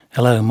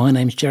Hello, my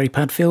name's Jerry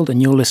Padfield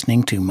and you're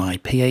listening to my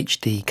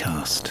PhD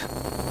cast.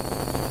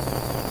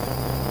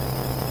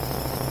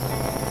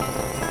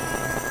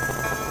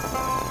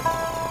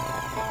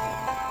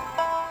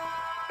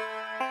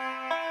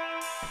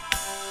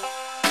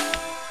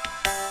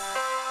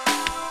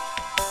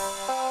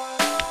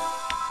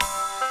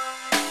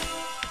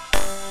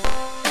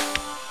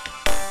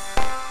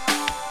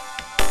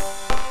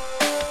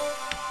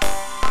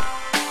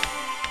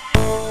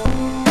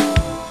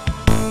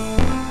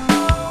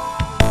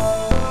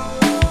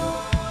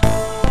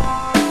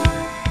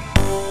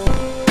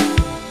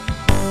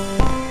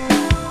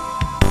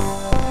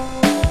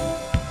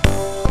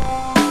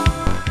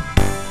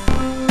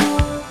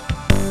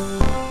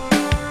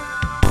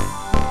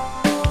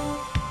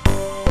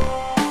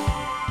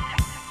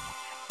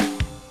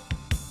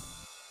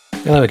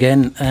 Hello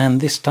again, and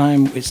this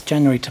time it's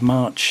January to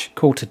March,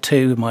 quarter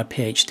 2 of my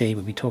PhD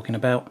we'll be talking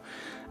about.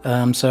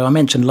 So I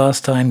mentioned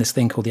last time this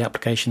thing called the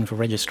application for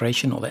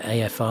registration, or the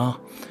AFR.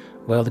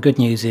 Well, the good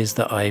news is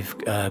that I've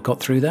got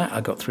through that. I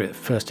got through it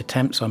first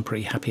attempt, so I'm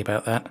pretty happy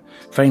about that.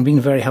 It's been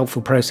a very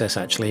helpful process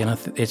actually, and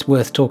it's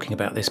worth talking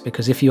about this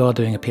because if you are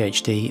doing a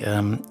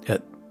PhD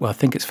I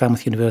think it's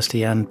Falmouth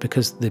University, and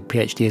because the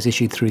PhD is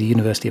issued through the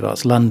University of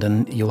Arts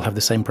London, you'll have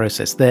the same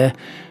process there.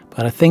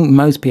 But I think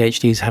most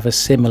PhDs have a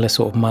similar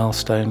sort of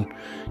milestone,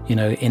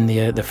 in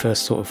the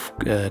first sort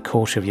of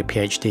quarter of your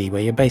PhD,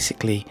 where you're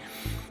basically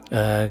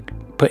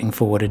putting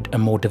forward a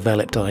more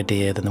developed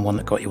idea than the one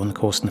that got you on the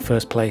course in the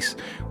first place,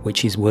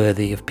 which is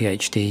worthy of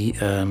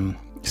PhD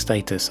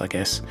status, I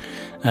guess.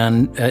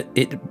 And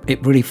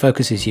it really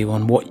focuses you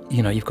on what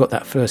you've got.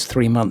 That first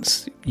 3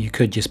 months you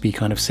could just be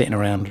kind of sitting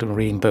around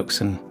reading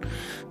books and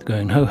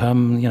going ho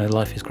hum,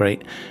 life is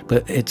great,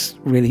 but it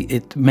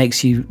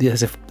makes you,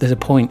 there's a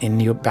point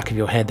in your back of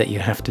your head that you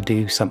have to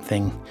do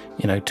something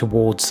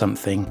towards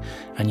something,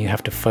 and you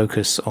have to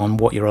focus on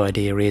what your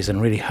idea is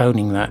and really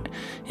honing that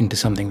into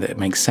something that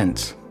makes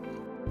sense.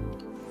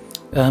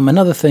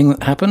 Another thing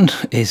that happened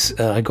is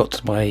I got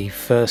to my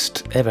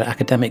first ever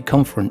academic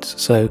conference.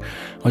 So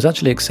I was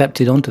actually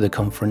accepted onto the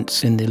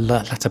conference in the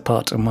latter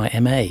part of my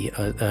MA,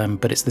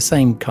 but it's the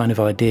same kind of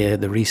idea,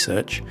 the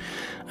research,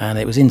 and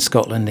it was in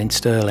Scotland, in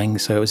Stirling,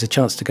 so it was a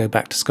chance to go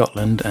back to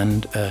Scotland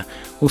and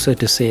also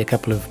to see a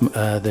couple of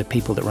the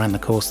people that ran the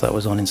course that I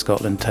was on in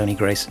Scotland, Tony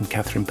Grace and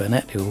Catherine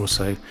Burnett, who were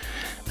also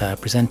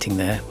presenting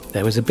there.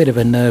 There was a bit of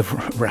a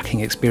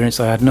nerve-wracking experience.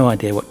 I had no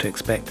idea what to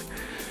expect.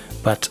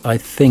 But I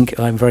think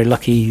I'm very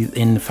lucky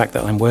in the fact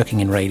that I'm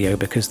working in radio,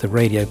 because the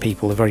radio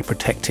people are very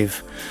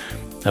protective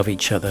of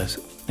each other.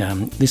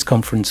 This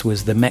conference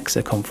was the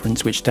MEXA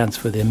conference, which stands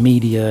for the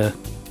Media,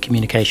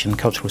 Communication and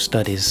Cultural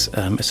Studies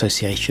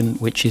Association,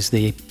 which is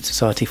the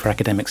society for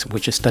academics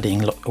which are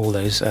studying all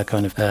those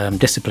kind of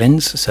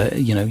disciplines. So,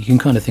 you can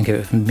kind of think of it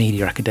as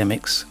media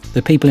academics.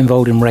 The people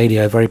involved in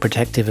radio are very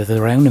protective of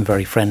their own and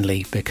very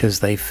friendly,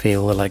 because they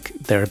feel like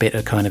they're a bit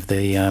of kind of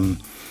the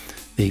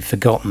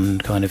forgotten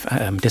kind of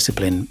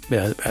discipline,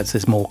 as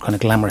there's more kind of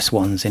glamorous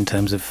ones in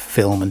terms of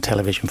film and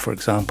television, for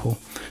example.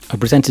 I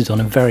presented on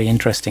a very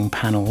interesting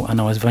panel,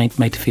 and I was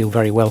made to feel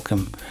very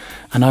welcome.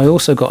 And I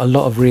also got a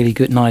lot of really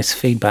good, nice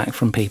feedback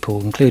from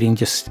people, including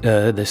just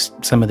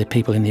some of the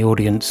people in the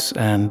audience,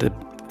 and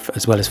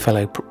as well as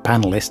fellow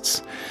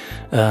panelists.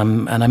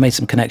 And I made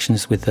some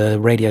connections with the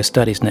Radio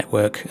Studies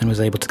Network and was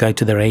able to go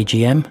to their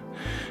AGM,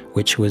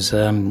 which was,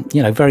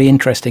 very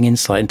interesting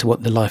insight into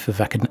what the life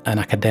of an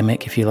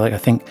academic, if you like. I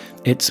think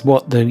it's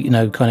what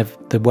kind of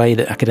the way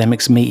that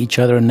academics meet each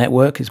other and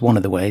network is one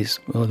of the ways,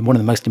 or one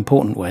of the most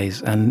important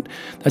ways. And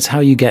that's how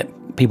you get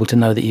people to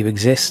know that you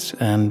exist.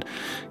 And,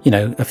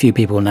 a few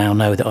people now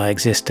know that I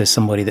exist as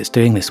somebody that's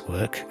doing this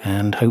work,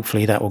 and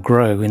hopefully that will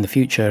grow in the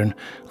future and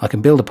I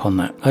can build upon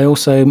that. I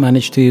also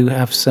managed to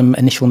have some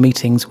initial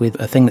meetings with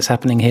a thing that's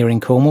happening here in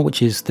Cornwall,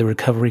 which is the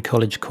Recovery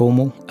College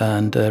Cornwall.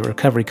 And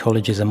Recovery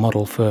College is a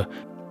model for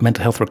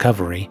mental health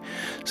recovery.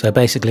 So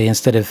basically,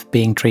 instead of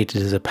being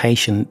treated as a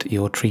patient,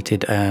 you're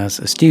treated as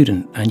a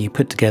student, and you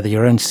put together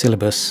your own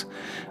syllabus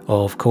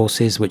of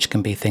courses, which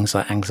can be things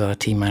like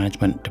anxiety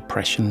management,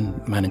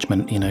 depression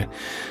management,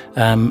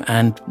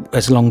 and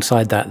as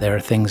alongside that there are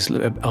things,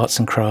 arts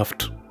and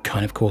craft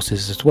kind of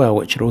courses as well,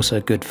 which are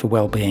also good for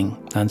well-being.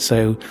 And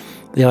so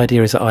the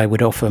idea is that I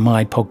would offer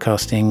my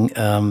podcasting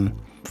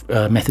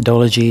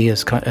methodology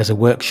as a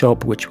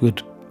workshop, which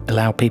would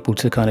allow people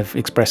to kind of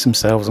express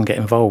themselves and get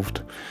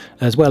involved,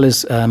 as well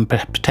as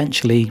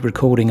potentially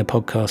recording a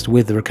podcast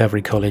with the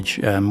Recovery College,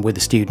 with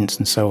the students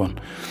and so on.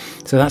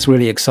 So that's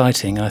really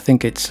exciting. I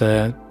think it's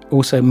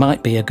also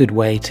might be a good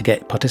way to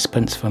get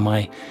participants for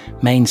my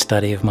main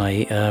study of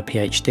my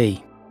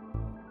PhD.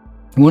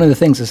 One of the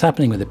things that's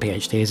happening with the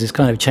PhD is it's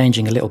kind of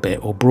changing a little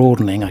bit, or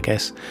broadening, I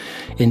guess,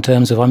 in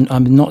terms of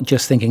I'm not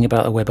just thinking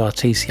about a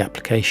WebRTC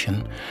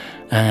application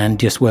and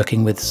just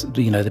working with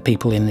the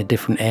people in the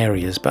different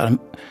areas, but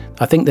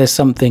I think there's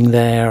something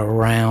there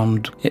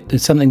around this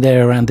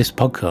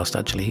podcast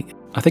actually.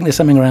 I think there's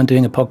something around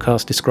doing a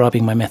podcast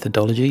describing my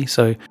methodology.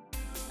 So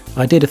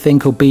I did a thing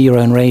called Be Your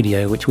Own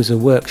Radio, which was a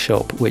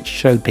workshop which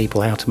showed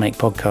people how to make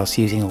podcasts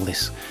using all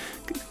this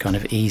kind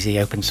of easy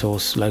open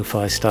source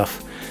lo-fi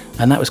stuff,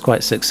 and that was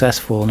quite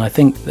successful. And I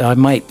think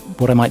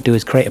what I might do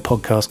is create a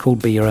podcast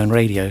called Be Your Own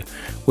Radio,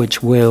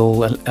 which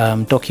will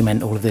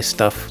document all of this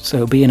stuff. So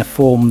it'll be in a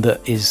form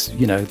that is,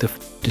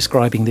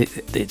 describing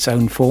its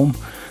own form,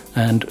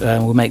 and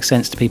will make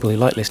sense to people who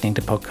like listening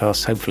to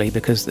podcasts, hopefully,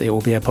 because it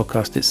will be a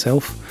podcast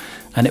itself.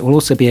 And it will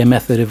also be a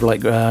method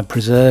of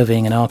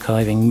preserving and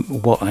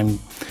archiving what I'm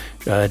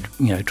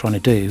trying to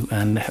do,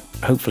 and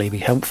hopefully be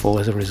helpful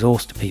as a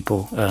resource to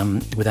people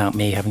without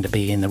me having to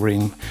be in the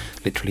room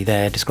literally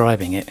there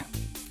describing it.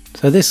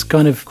 So this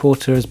kind of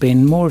quarter has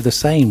been more of the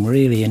same,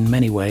 really, in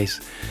many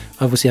ways.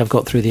 Obviously, I've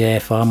got through the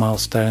AFR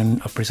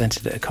milestone. I've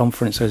presented at a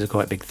conference. Those are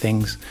quite big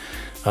things.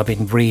 I've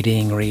been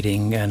reading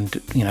and,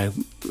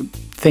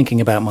 thinking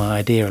about my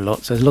idea a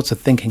lot. So there's lots of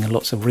thinking and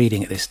lots of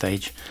reading at this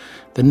stage.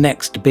 The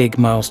next big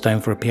milestone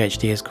for a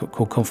PhD is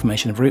called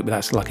confirmation of root, but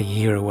that's like a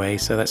year away.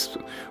 So that's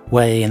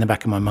way in the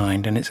back of my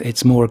mind. And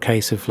it's more a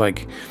case of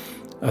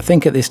I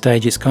think at this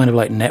stage it's kind of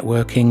like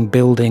networking,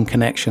 building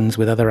connections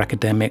with other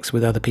academics,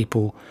 with other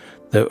people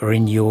that are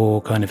in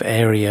your kind of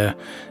area,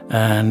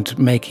 and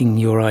making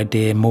your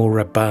idea more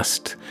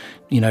robust,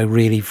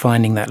 really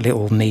finding that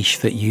little niche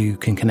that you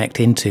can connect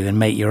into and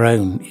make your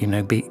own,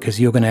 because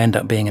you're going to end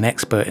up being an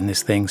expert in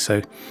this thing.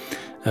 So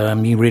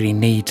you really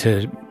need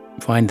to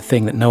find the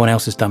thing that no one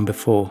else has done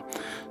before.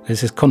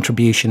 There's this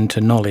contribution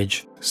to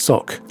knowledge.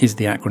 SOC is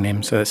the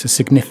acronym, so it's a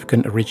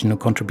significant original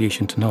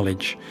contribution to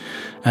knowledge,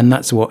 and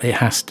that's what it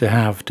has to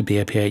have to be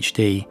a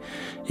PhD.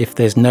 If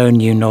there's no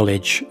new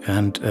knowledge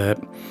and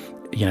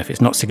if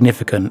it's not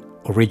significant,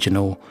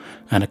 original,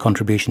 and a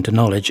contribution to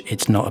knowledge,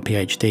 it's not a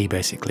PhD,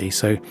 basically.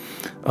 So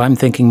I'm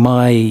thinking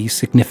my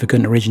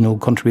significant original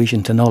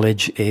contribution to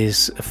knowledge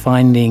is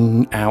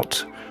finding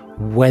out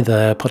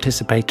whether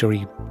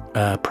participatory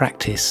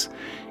practice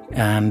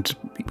and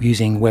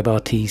using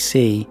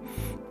WebRTC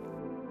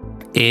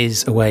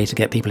is a way to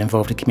get people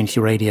involved in community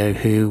radio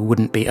who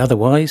wouldn't be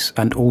otherwise,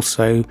 and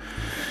also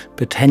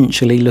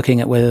potentially looking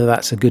at whether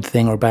that's a good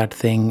thing or a bad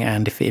thing,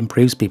 and if it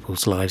improves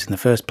people's lives in the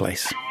first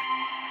place.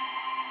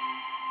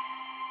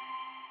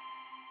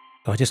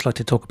 I'd just like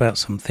to talk about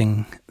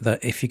something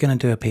that if you're going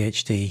to do a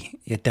PhD,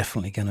 you're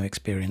definitely going to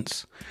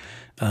experience,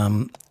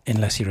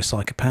 unless you're a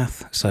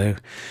psychopath. So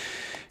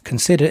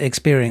consider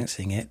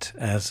experiencing it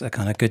as a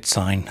kind of good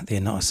sign that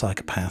you're not a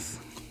psychopath.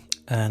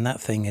 And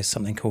that thing is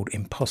something called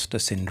imposter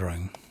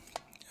syndrome.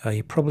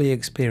 You probably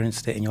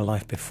experienced it in your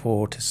life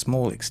before to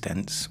small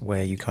extents,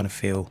 where you kind of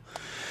feel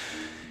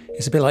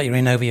it's a bit like you're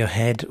in over your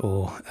head,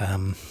 or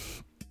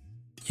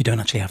you don't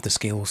actually have the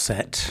skill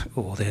set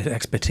or the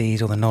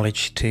expertise or the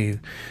knowledge to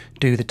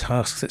do the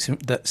tasks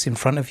that's in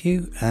front of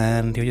you,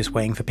 and you're just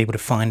waiting for people to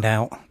find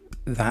out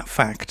that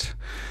fact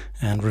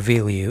and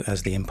reveal you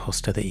as the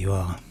imposter that you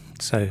are.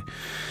 So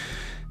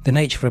the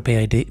nature of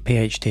a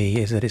PhD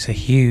is that it's a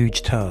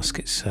huge task.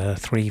 It's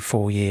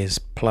 3-4 years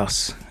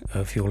plus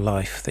of your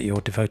life that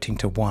you're devoting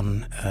to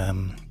one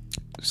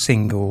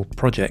single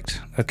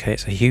project. Okay,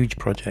 it's a huge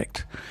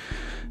project.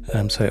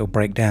 So it'll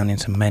break down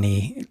into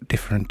many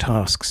different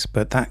tasks,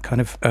 but that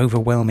kind of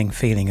overwhelming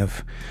feeling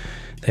of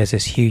there's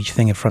this huge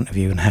thing in front of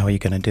you and how are you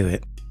going to do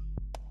it?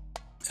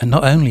 And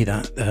not only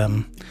that,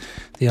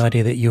 the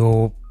idea that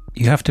you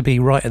have to be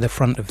right at the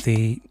front of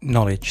the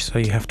knowledge, so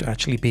you have to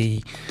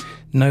actually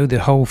know the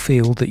whole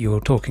field that you're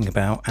talking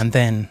about, and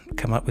then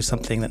come up with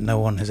something that no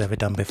one has ever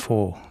done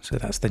before. So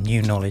that's the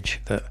new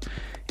knowledge that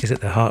is at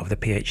the heart of the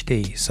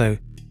PhD. So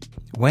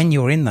when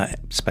you're in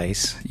that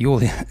space,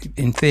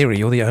 in theory,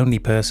 you're the only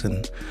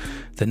person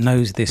that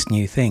knows this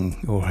new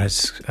thing or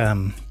has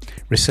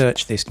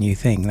researched this new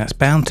thing. That's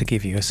bound to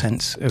give you a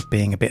sense of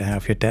being a bit out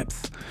of your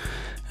depth,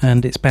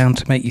 and it's bound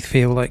to make you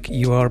feel like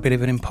you are a bit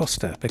of an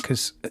imposter,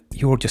 because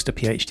you're just a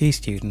PhD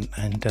student,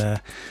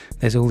 and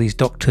there's all these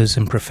doctors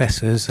and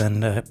professors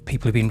and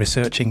people who've been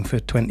researching for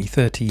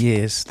 20-30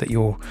 years that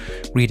you're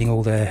reading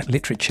all their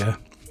literature.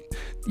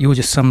 You're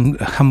just some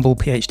humble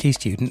PhD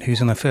student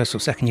who's in the first or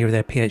second year of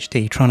their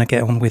PhD trying to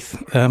get on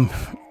with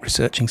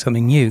researching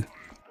something new.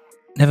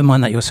 Never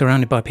mind that you're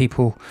surrounded by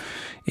people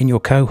in your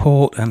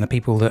cohort, and the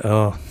people that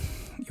are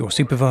your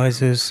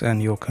supervisors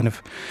and your kind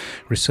of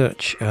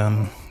research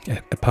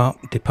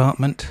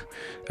department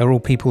are all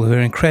people who are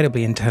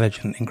incredibly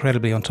intelligent,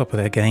 incredibly on top of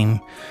their game,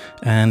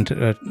 and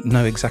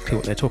know exactly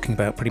what they're talking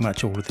about pretty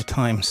much all of the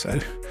time. So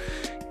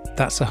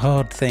that's a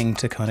hard thing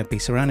to kind of be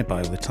surrounded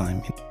by all the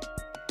time.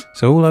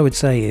 So all I would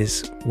say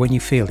is, when you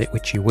feel it,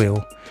 which you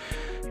will,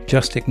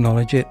 just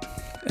acknowledge it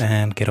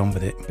and get on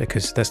with it,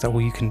 because that's all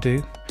you can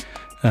do.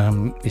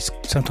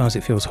 Sometimes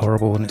it feels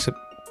horrible,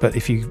 but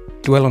if you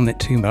dwell on it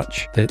too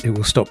much, that it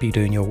will stop you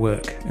doing your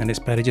work. And it's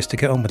better just to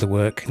get on with the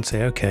work and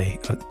say, okay,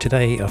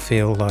 today I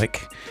feel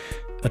like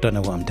I don't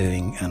know what I'm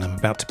doing, and I'm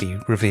about to be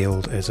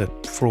revealed as a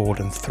fraud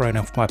and thrown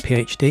off my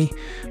PhD.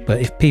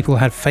 But if people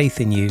had faith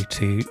in you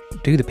to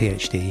do the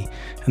PhD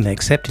and they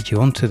accepted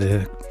you onto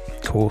the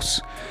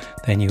course,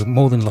 then you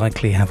more than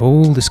likely have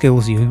all the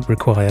skills you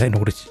require in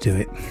order to do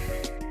it.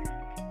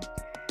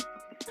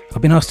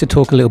 I've been asked to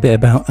talk a little bit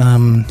about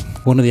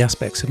one of the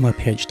aspects of my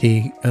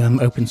PhD,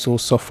 open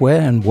source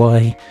software, and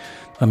why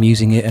I'm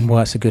using it and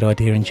why it's a good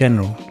idea in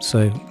general.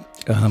 So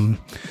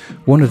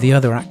one of the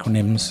other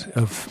acronyms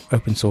of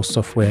open source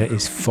software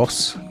is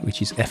FOSS,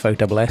 which is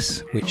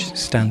FOSS, which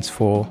stands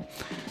for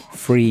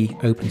Free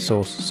Open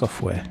Source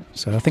Software.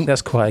 So I think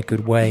that's quite a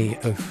good way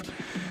of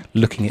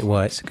looking at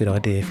why it's a good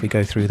idea if we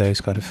go through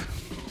those kind of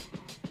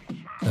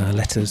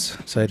letters.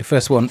 So the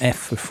first one, F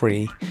for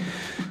free.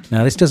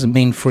 Now, this doesn't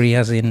mean free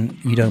as in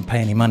you don't pay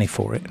any money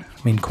for it.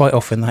 I mean, quite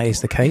often that is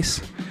the case,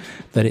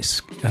 that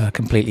it's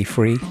completely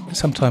free.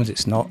 Sometimes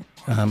it's not.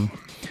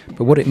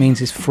 But what it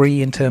means is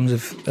free in terms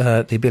of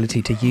the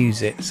ability to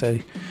use it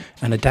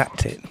and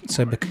adapt it.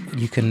 So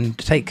you can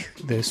take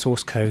the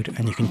source code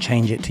and you can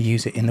change it to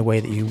use it in the way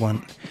that you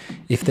want.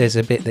 If there's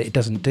a bit that it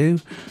doesn't do,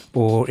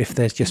 or if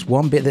there's just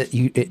one bit that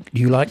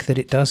you like that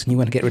it does and you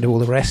want to get rid of all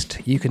the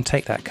rest, you can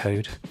take that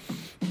code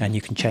and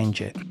you can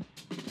change it.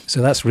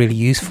 So that's really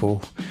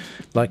useful,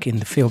 like in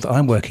the field that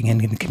I'm working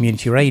in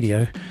community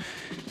radio,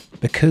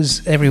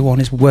 because everyone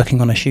is working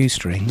on a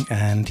shoestring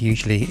and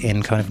usually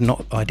in kind of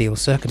not ideal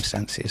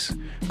circumstances.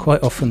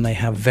 Quite often they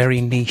have very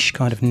niche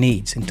kind of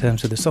needs in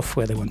terms of the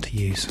software they want to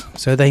use.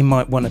 So they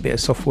might want a bit of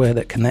software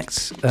that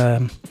connects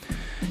a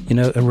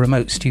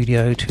remote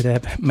studio to their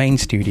main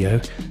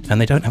studio,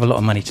 and they don't have a lot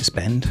of money to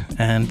spend,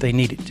 and they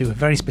need it to do a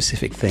very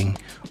specific thing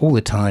all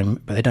the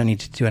time, but they don't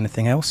need to do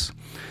anything else.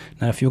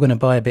 Now, if you're going to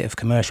buy a bit of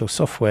commercial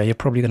software, you're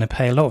probably going to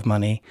pay a lot of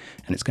money,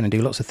 and it's going to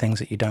do lots of things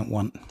that you don't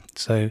want.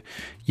 So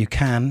you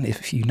can,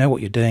 if you know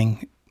what you're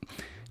doing,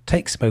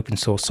 take some open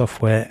source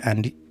software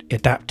and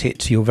adapt it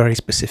to your very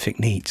specific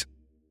needs.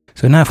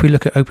 So now if we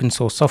look at open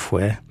source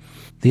software,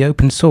 the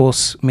open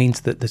source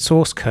means that the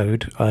source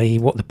code, i.e.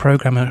 what the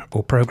programmer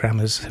or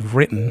programmers have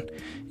written,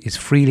 is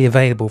freely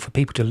available for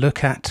people to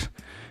look at,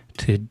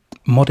 to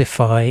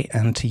modify,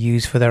 and to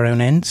use for their own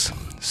ends.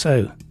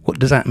 So what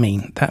does that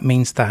mean? That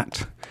means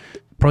that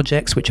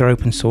projects which are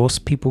open source,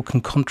 people can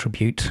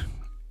contribute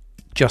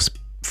just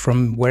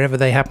from wherever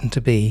they happen to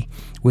be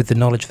with the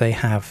knowledge they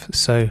have.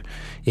 So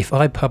if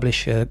I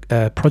publish a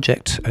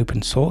project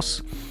open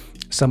source,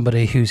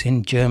 somebody who's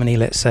in Germany,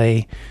 let's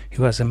say,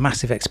 who has a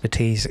massive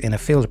expertise in a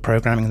field of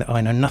programming that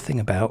I know nothing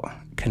about,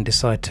 can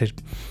decide to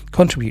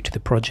contribute to the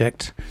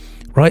project,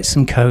 write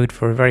some code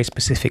for a very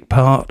specific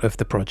part of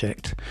the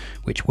project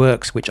which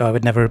works, which I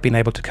would never have been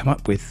able to come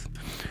up with.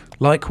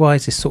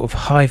 Likewise, this sort of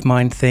hive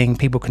mind thing,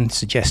 people can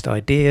suggest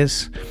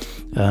ideas.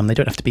 They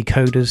don't have to be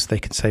coders. They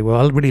can say,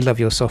 well, I really love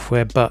your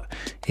software, but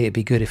it'd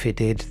be good if it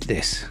did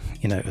this,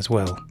 as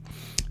well.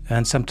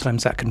 And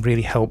sometimes that can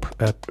really help,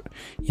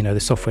 the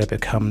software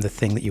become the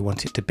thing that you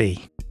want it to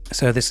be.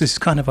 So there's this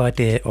kind of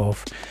idea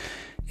of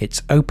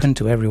it's open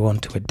to everyone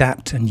to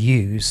adapt and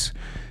use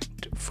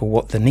for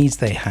what the needs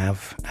they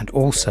have, and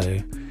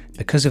also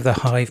because of the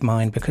hive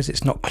mind, because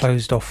it's not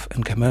closed off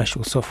and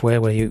commercial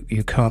software where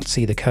you can't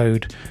see the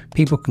code,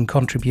 people can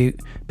contribute,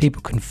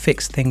 people can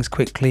fix things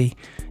quickly.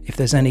 If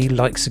there's any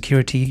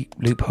security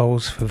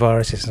loopholes for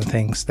viruses and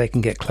things, they can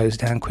get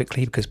closed down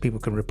quickly because people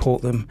can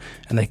report them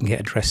and they can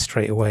get addressed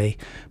straight away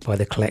by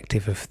the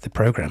collective of the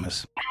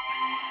programmers.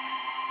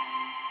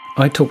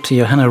 I talked to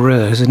Johanna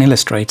Roehr, who's an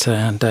illustrator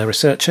and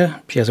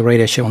researcher. She has a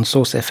radio show on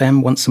Source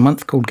FM once a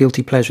month called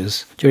Guilty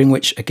Pleasures, during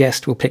which a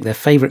guest will pick their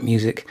favourite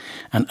music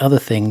and other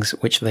things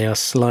which they are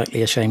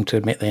slightly ashamed to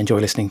admit they enjoy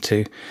listening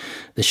to.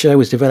 The show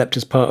was developed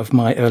as part of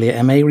my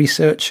earlier MA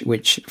research,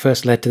 which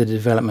first led to the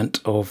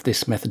development of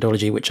this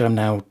methodology, which I'm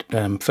now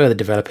further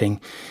developing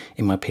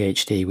in my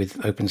PhD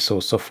with open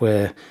source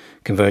software,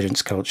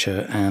 convergence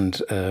culture,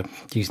 and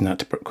using that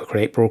to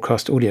create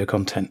broadcast audio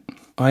content.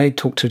 I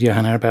talked to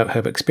Johanna about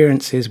her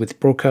experiences with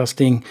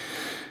broadcasting,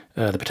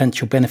 the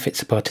potential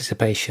benefits of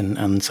participation,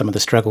 and some of the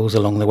struggles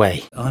along the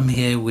way. I'm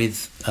here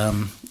with,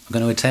 I'm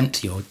going to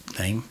attempt your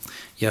name,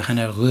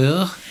 Johanna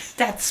Roehr.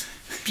 That's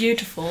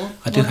beautiful.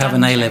 I do have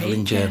an A-level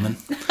in German.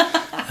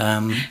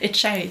 It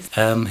shows.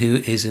 Who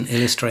is an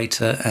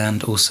illustrator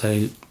and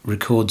also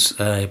records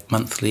a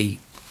monthly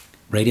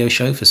radio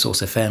show for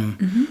Source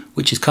FM,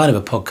 which is kind of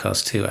a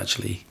podcast too,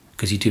 actually,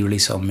 because you do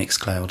release it on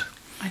Mixcloud.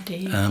 I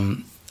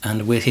do.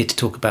 And we're here to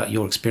talk about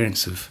your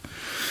experience of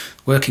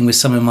working with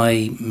some of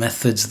my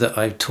methods that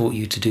I've taught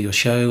you to do your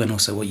show, and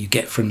also what you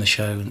get from the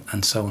show,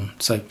 and so on.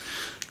 So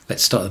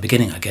let's start at the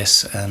beginning, I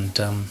guess, and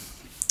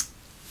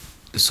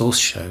the Source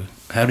show.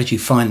 How did you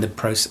find the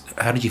process?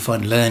 How did you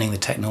find learning the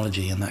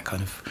technology and that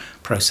kind of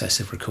process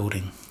of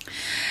recording?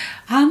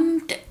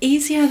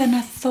 Easier than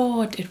I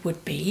thought it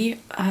would be.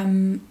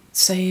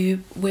 So the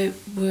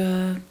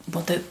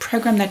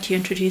program that you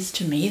introduced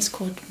to me is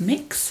called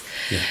Mix,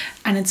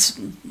 and it's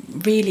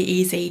really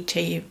easy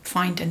to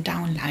find and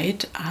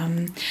download.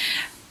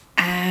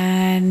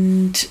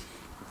 And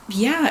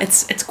yeah,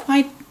 it's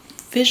quite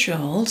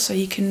visual, so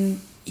you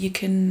can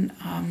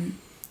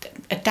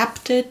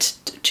adapt it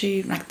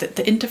to like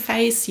the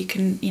interface. You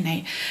can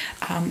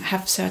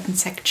have certain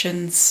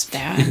sections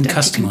there. You can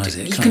customize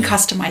it. You can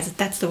customize it.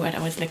 That's the word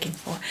I was looking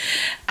for.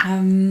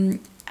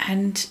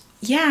 And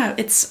yeah,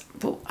 it's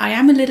but I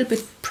am a little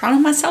bit proud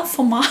of myself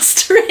for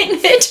mastering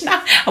it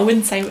now. I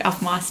wouldn't say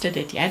I've mastered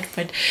it yet,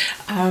 but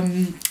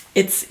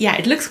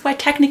it looks quite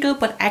technical,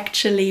 but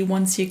actually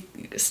once you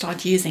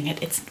start using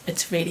it,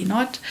 it's really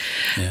not.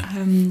 Yeah.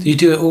 So you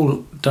do it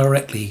all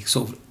directly,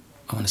 sort of,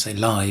 I want to say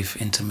live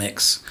into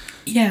Mix.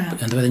 Yeah.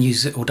 And then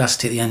use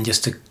Audacity at the end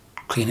just to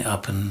clean it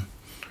up and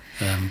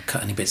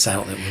cut any bits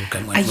out that went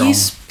wrong. I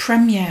use Adobe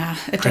Premiere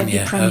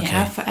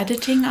okay. for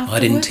editing afterwards. I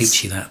didn't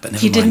teach you that, but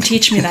never You mind. didn't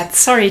teach me that.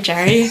 Sorry,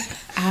 Jerry.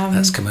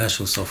 That's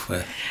commercial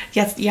software.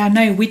 Yes, yeah,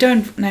 no, we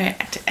don't know.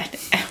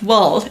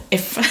 Well,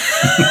 if...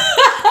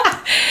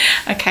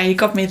 Okay, you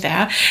got me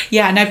there.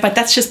 Yeah, no, but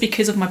that's just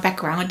because of my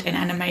background in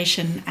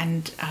animation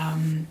and...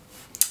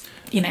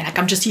 like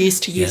I'm just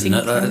used to using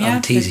Premiere.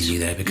 I'm teasing you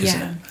there because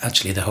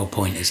actually the whole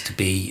point is to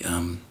be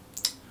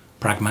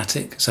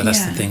pragmatic. So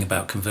that's the thing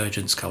about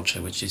convergence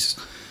culture, which is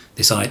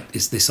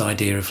this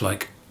idea of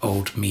like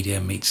old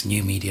media meets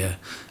new media,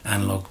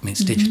 analog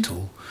meets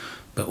digital,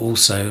 but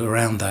also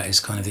around that is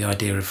kind of the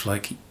idea of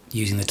like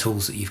using the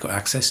tools that you've got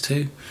access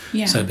to.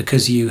 Yeah. So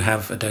because you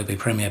have Adobe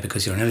Premiere,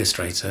 because you're an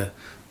illustrator,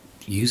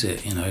 use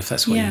it, if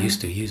that's what you're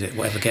used to, use it,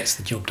 whatever gets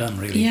the job done,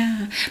 really.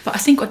 Yeah, but I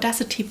think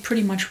Audacity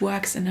pretty much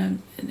works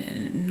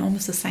in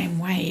almost the same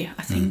way,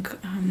 I think.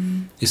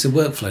 It's a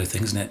workflow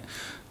thing, isn't it?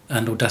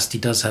 And Audacity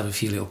does have a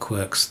few little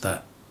quirks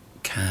that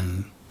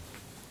can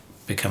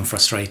become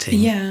frustrating.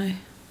 Yeah.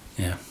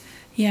 Yeah.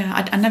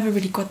 Yeah, I never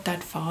really got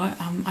that far.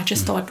 I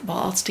just thought, well,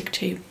 I'll stick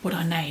to what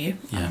I know,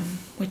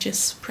 which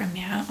is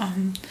Premiere.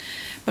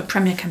 But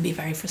Premiere can be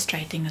very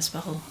frustrating as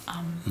well.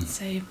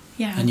 So,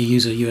 yeah. And you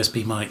use a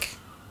USB mic.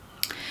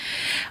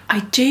 I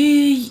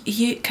do.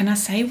 Can I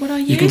say what I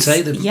use? You can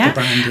say the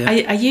brand.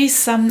 Yeah. I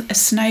use a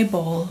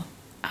Snowball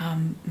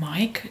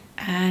mic,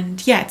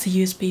 and it's a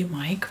USB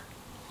mic.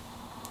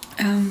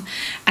 And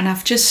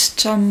I've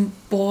just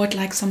bought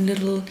like some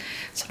little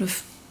sort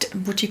of,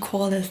 what do you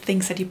call the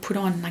things that you put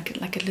on, like a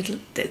little.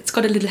 It's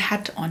got a little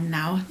hat on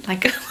now,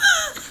 like.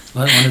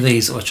 Like one of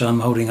these, which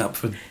I'm holding up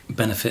for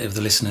benefit of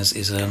the listeners,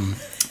 is a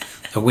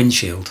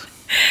windshield.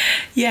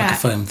 Yeah, like a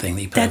foam thing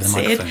that you put over the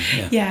microphone.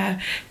 Yeah,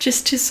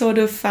 just to sort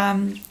of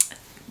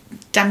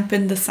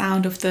dampen the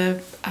sound of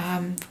the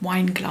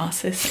wine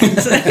glasses.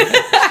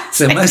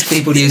 So most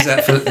people use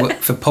that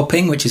for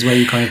popping, which is where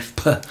you kind of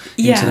put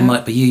into the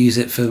mic, but you use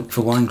it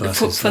for wine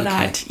glasses. For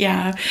that,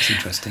 yeah. That's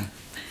interesting.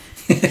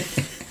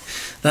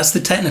 That's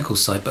the technical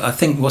side, but I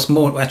think what's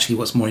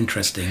more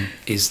interesting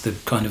is the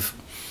kind of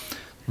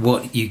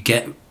what you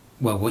get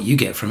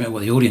from it,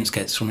 what the audience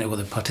gets from it, what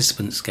the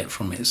participants get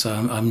from it. So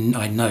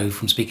I know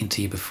from speaking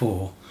to you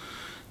before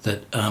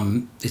that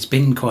it's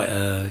been quite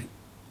a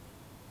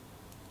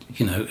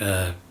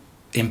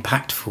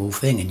impactful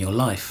thing in your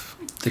life,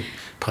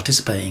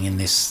 participating in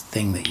this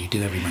thing that you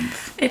do every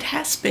month. It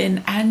has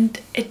been, and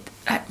it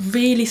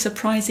really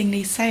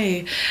surprisingly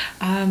so.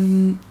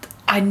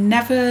 I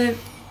never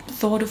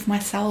thought of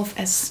myself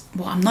as,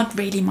 well, I'm not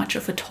really much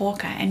of a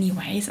talker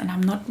anyways, and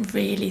I'm not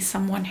really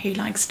someone who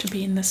likes to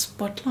be in the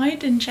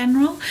spotlight in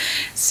general,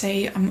 so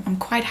I'm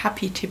quite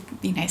happy to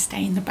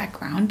stay in the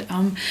background.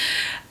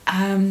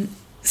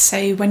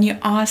 So when you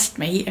asked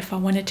me if I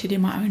wanted to do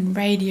my own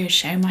radio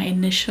show, my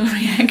initial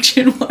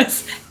reaction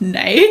was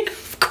no,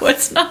 of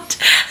course not.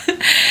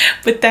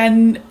 But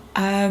then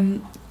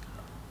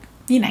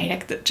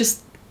that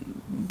just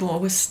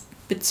was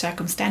bit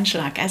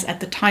circumstantial, I guess. At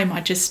the time, I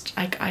just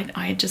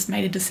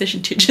made a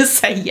decision to just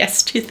say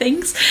yes to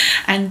things,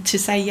 and to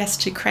say yes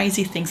to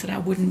crazy things that I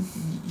wouldn't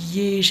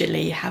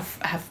usually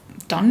have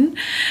done.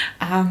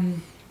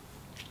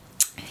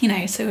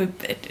 So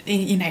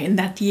in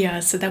that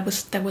year, so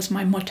that was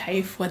my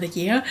motto for the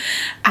year.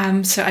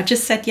 So I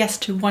just said yes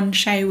to one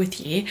show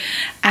with you,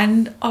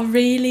 and I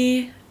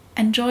really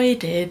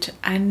enjoyed it.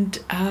 And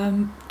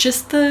I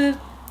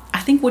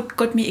think what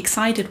got me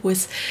excited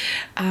was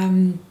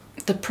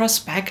the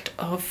prospect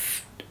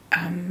of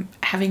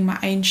having my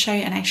own show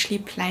and actually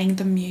playing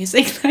the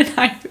music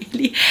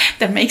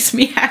that makes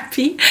me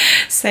happy.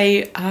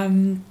 So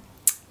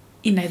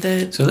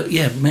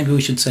maybe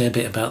we should say a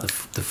bit about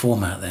the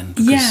format then.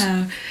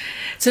 Yeah.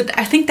 So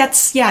I think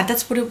that's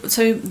what it,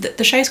 so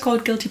the show's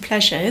called Guilty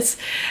Pleasures,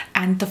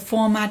 and the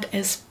format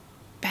is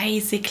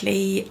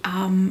basically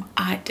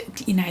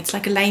it's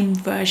like a lame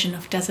version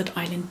of Desert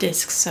Island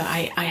Discs. So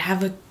I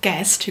have a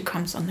guest who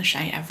comes on the show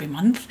every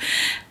month,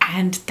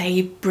 and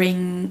they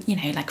bring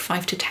like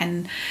 5 to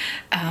 10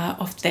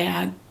 of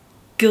their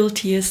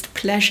guiltiest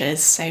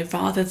pleasures. So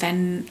rather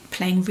than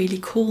playing really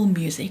cool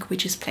music, we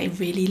just play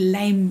really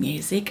lame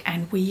music,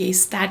 and we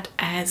use that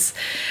as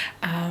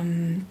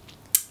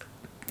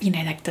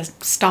like the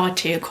start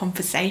to a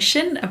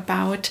conversation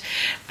about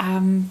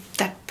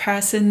that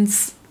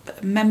person's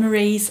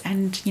memories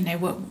and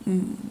what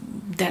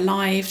their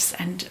lives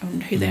and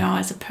who they are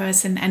as a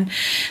person. And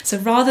so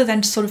rather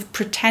than sort of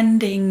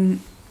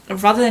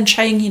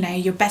showing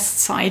your best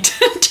side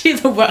to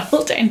the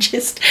world and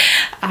just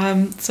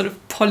sort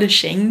of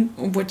polishing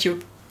what you're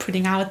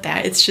putting out there,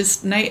 it's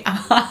just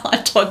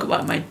I talk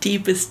about my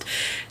deepest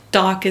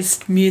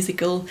darkest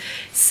musical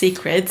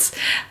secrets.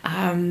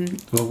 Well,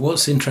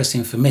 what's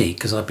interesting for me,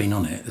 because I've been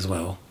on it as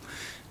well,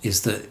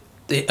 is that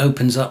it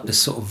opens up this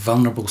sort of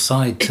vulnerable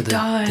side to the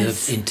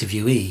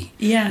interviewee.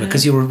 Yeah.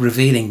 Because you're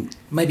revealing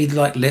maybe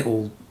like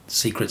little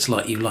secrets,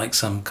 like you like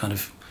some kind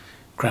of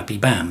crappy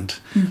band,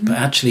 but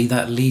actually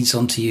that leads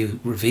on to you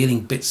revealing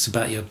bits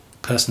about your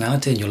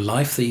personality and your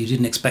life that you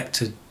didn't expect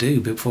to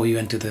do before you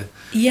enter the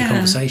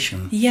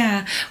conversation.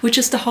 Yeah, which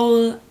is the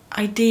whole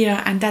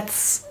idea, and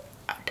that's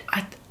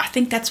I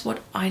think that's what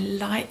I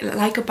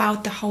like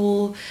about the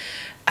whole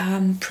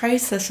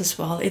process as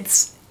well.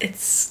 It's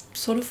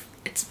sort of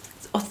it's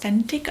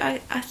authentic, I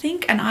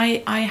think, and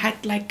I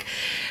had like,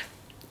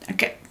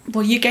 okay,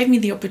 well, you gave me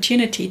the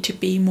opportunity to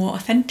be more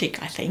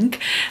authentic, I think.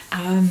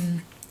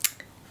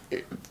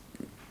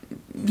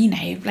 You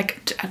know,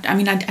 like, I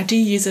mean, I do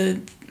use a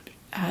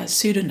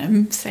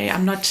pseudonym, so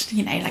I'm not,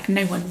 you know, like,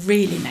 no one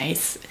really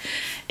knows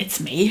it's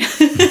me.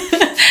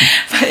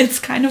 But it's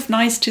kind of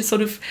nice to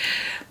sort of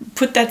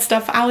put that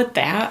stuff out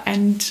there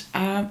and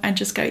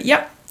just go,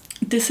 yep,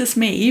 this is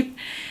me.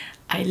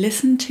 I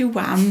listen to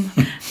Wham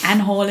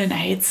and Hall &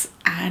 Oates,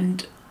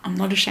 and I'm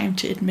not ashamed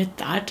to admit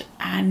that.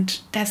 And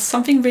there's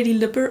something really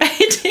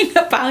liberating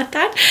about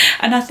that.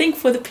 And I think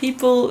for the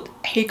people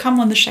who come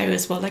on the show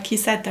as well, like you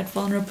said, that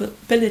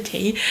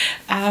vulnerability,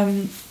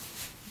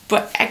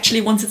 but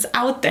actually once it's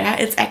out there,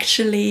 it's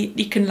actually,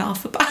 you can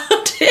laugh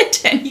about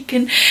it, and you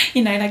can,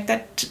 you know, like,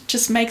 that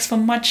just makes for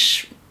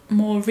much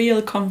more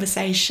real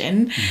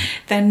conversation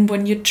than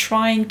when you're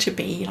trying to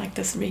be like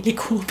this really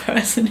cool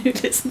person who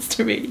listens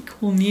to really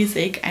cool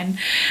music. And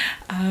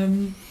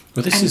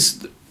well, this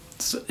is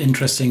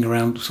interesting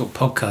around sort of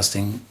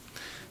podcasting,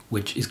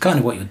 which is kind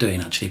of what you're doing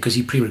actually, because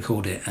you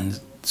pre-record it, and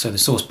so the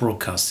source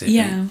broadcasts it.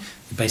 Yeah.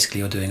 Basically,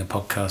 you're doing a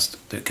podcast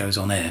that goes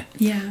on air.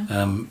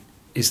 Yeah.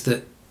 Is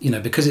that, you know,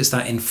 because it's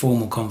that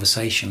informal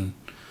conversation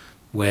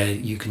where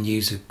you can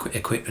use a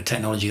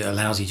technology that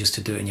allows you just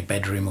to do it in your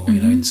bedroom or, you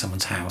know, in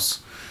someone's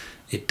house.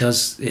 It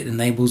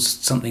enables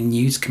something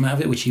new to come out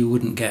of it, which you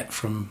wouldn't get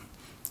from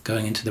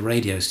going into the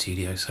radio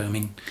studio. So, I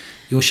mean,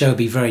 your show would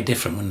be very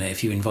different, wouldn't it,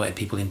 if you invited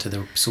people into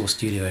the source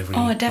studio every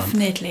month? Oh,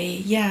 definitely,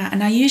 yeah.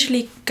 And I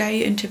usually go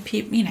into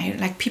people, you know,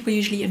 like, people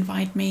usually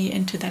invite me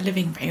into their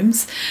living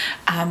rooms,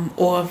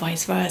 or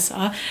vice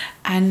versa.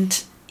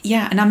 And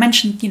yeah, and I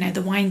mentioned, you know,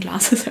 the wine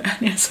glasses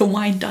earlier, so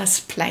wine does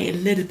play a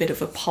little bit of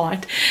a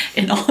part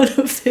in all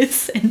of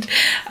this, and,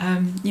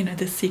 you know,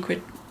 the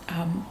secret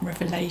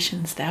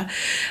revelations there.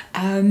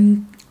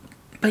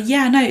 But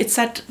yeah, no, it's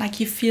that, like,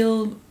 you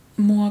feel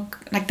more,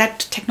 like, that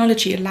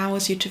technology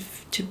allows you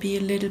to be a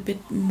little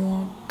bit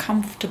more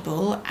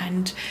comfortable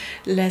and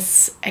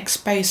less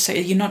exposed, so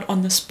you're not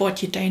on the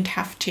spot, you don't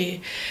have to,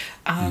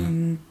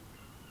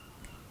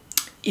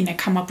 you know,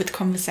 come up with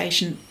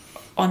conversation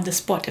on the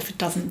spot if it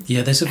doesn't.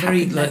 Yeah, there's a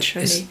very, like,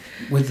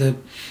 with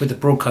the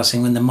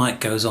broadcasting, when the mic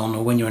goes on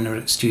or when you're in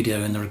a studio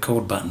and the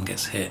record button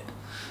gets hit,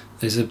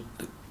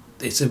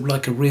 it's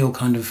like a real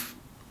kind of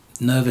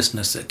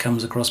nervousness that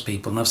comes across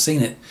people. And I've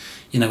seen it,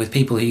 you know, with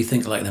people who you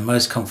think like the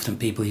most confident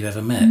people you've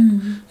ever met,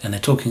 and they're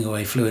talking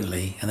away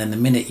fluently, and then the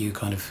minute you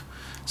kind of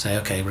say,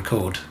 okay,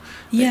 record,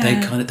 they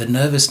kind of, the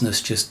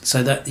nervousness just,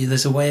 so that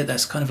there's a way,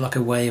 that's kind of like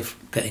a way of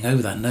getting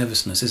over that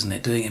nervousness, isn't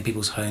it? Doing it in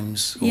people's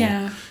homes,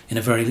 or in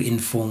a very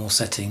informal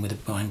setting with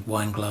a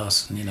wine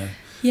glass, and, you know,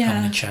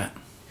 having a chat.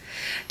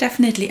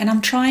 Definitely. And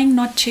I'm trying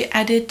not to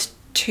edit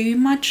too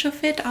much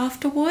of it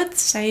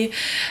afterwards, so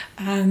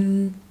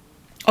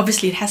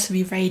obviously it has to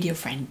be radio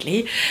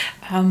friendly,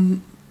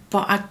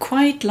 but I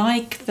quite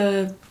like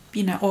the,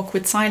 you know,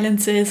 awkward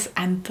silences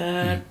and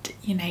the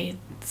you know,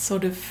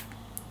 sort of,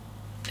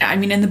 I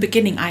mean, in the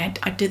beginning I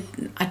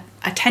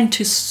tend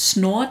to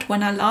snort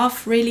when I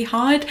laugh really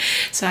hard,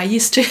 so I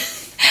used to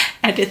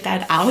edit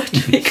that out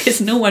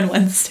because no one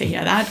wants to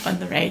hear that on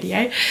the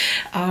radio,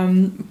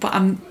 but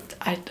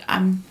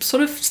I'm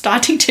sort of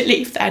starting to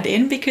leave that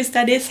in, because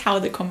that is how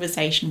the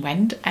conversation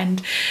went.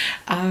 And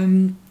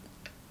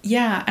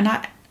yeah, and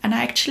I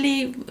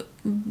actually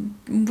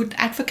would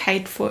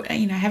advocate for,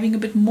 you know, having a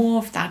bit more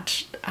of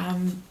that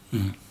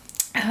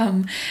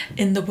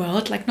in the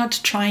world, like, not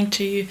trying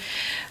to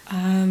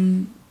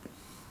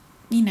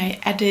you know,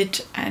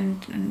 edit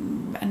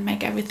and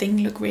make everything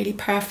look really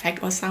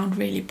perfect or sound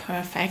really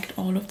perfect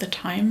all of the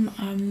time,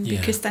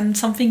 because then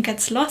something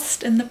gets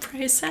lost in the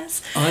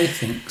process. I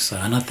think so,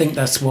 and I think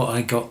that's what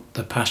I got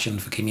the passion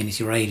for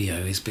community radio,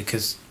 is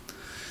because,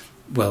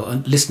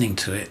 well, listening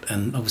to it,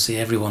 and obviously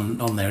everyone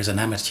on there is an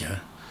amateur,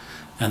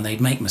 and they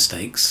make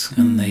mistakes,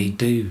 and they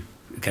do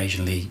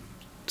occasionally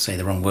say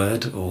the wrong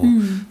word, or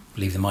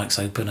leave the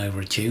mics open over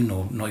a tune,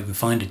 or not even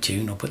find a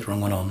tune, or put the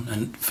wrong one on.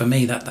 And for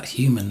me, that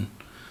human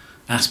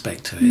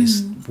aspect to it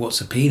is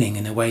what's appealing,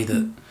 in a way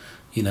that,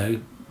 you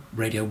know,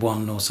 Radio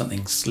 1 or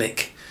something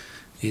slick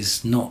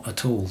is not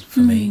at all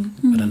for me.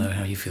 I don't know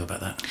how you feel about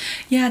that.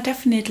 Yeah,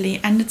 definitely.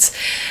 And it's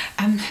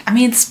I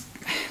mean, it's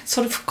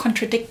sort of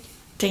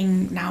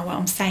contradicting now what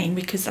I'm saying,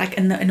 because, like,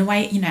 in a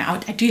way, you know,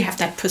 I do have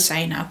that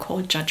persona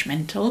called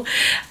judgmental,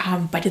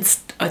 but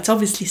it's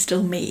obviously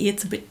still me.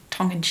 It's a bit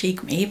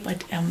tongue-in-cheek me,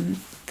 but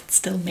it's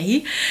still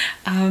me.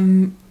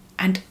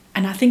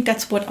 And I think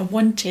that's what I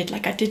wanted.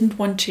 Like, I didn't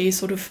want to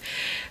sort of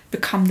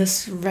become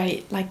this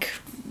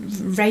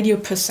radio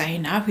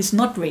persona who's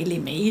not really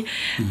me.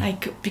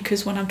 Like,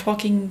 because when I'm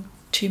talking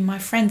to my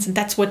friends, and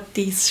that's what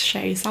these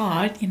shows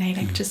are,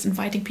 just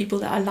inviting people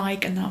that I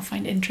like and that I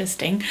find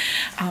interesting,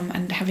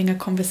 and having a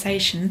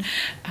conversation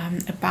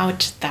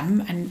about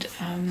them, and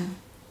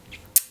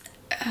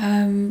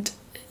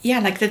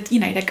like that,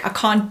 like I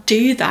can't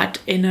do that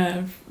in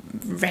a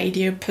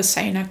radio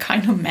persona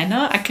kind of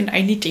manner. I can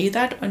only do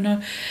that on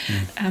a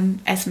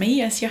as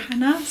me, as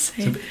Johanna.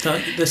 So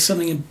there's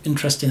something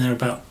interesting there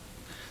about,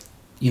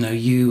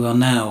 you are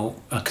now,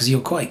 because you're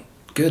quite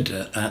good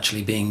at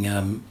actually being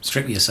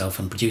strict with yourself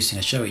and producing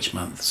a show each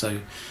month.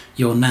 So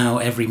you're now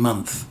every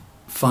month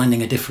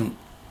finding a different,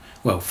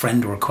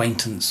 friend or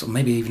acquaintance, or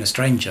maybe even a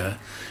stranger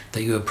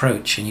that you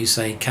approach and you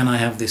say, can I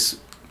have this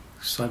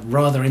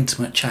rather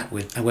intimate chat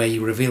with, where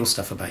you reveal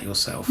stuff about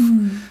yourself?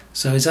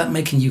 So is that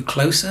making you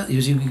closer?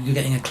 You're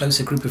getting a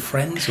closer group of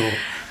friends, or?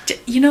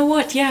 You know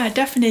what? Yeah,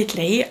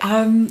 definitely.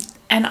 And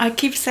I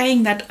keep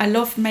saying that I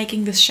love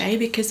making this show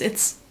because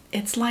it's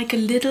like a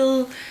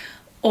little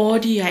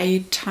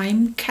audio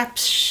time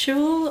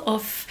capsule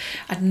of,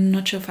 I'm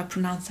not sure if I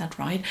pronounced that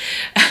right,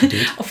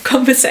 of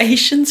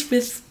conversations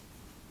with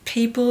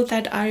people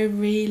that I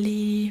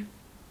really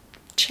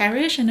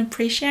cherish and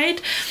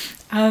appreciate.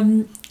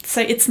 So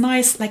it's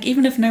nice, like,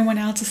 even if no one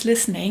else is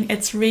listening,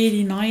 it's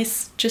really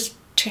nice just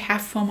to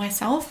have for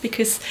myself,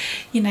 because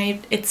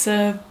it's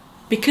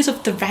because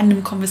of the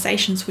random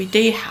conversations we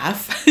do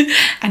have,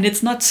 and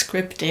it's not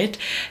scripted.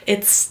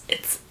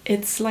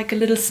 It's like a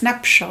little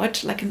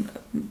snapshot, like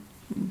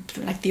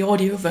the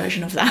audio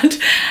version of that,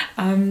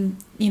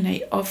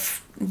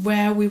 of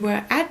where we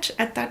were at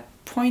that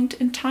point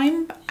in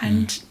time.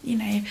 And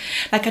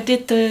like, I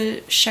did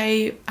the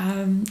show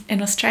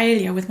in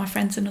Australia with my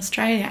friends in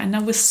Australia, and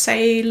that was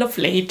so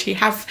lovely to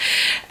have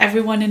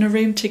everyone in a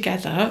room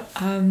together,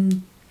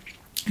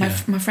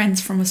 my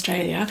friends from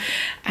Australia,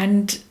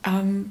 and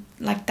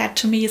like, that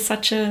to me is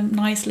such a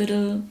nice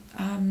little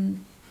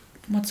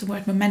what's the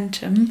word,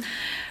 momentum,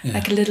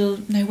 like a little,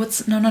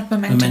 not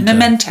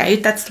memento,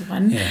 that's the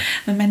one,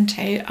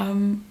 memento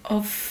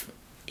of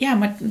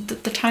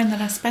the time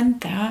that I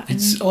spent there.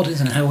 It's odd,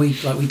 isn't it, how we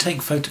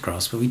take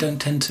photographs, but we don't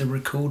tend to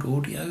record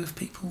audio of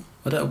people.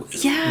 Why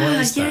is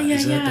that?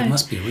 There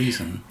must be a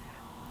reason.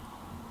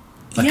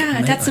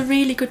 That's a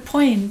really good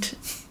point.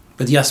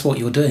 But that's what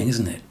you're doing,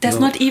 isn't it? There's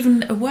not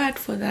even a word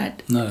for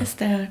that. No. Is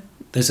there?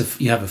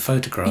 You have a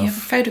photograph. You have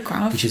a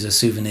photograph, which is a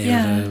souvenir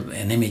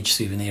an image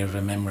souvenir of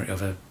a memory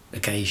of a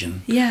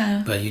occasion.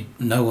 Yeah. But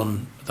no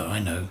one that I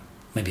know,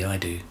 maybe I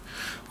do,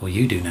 or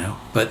you do now,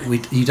 but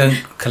you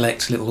don't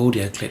collect little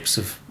audio clips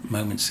of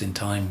moments in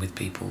time with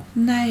people.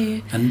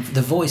 No. And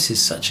the voice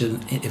is such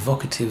an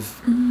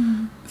evocative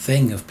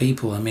thing of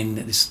people. I mean,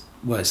 it's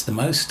the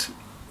most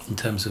in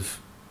terms of,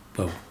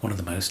 one of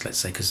the most, let's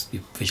say, because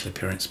your visual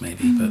appearance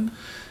maybe, but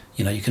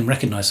you can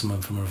recognise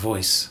someone from a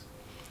voice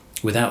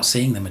without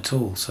seeing them at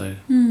all. So,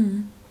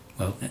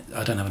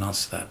 I don't have an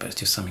answer to that, but it's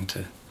just something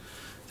to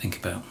think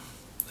about.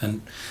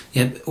 And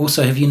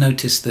also, have you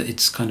noticed that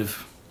it's kind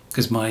of,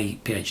 because my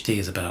PhD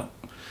is about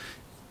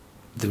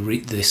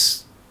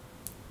this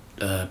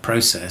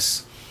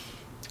process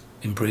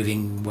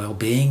improving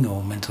well-being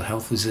or mental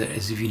health?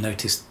 Have you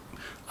noticed?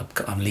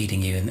 I'm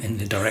leading you in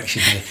the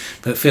direction here,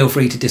 but feel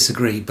free to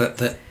disagree. But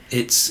that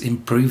it's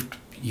improved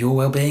your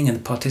well-being and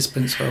the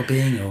participants'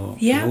 well-being, or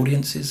the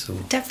audiences, or?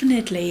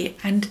 Definitely.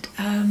 And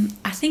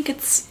I think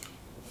it's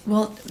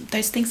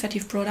those things that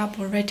you've brought up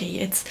already.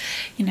 It's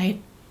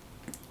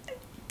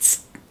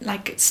it's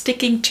like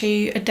sticking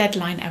to a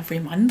deadline every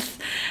month,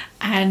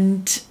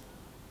 and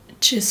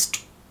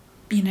just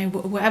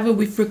whatever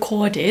we've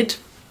recorded,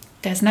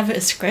 there's never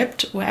a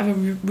script. Whatever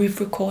we've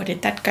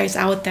recorded, that goes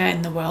out there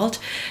in the world,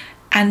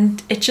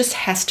 and it just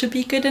has to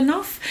be good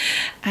enough.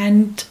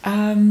 And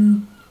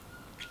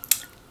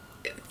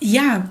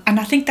and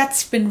I think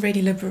that's been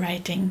really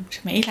liberating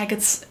to me. Like,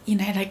 it's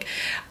like,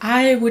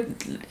 I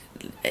would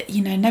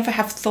never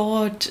have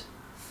thought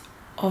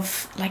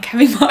of like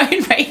having my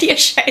own radio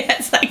show.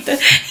 That's like the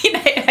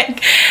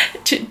like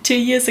 2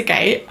 years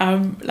ago,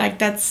 like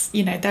that's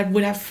that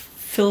would have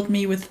filled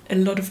me with a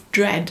lot of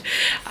dread,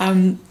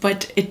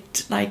 but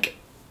it, like,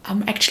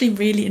 I'm actually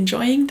really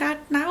enjoying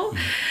that now.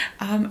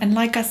 And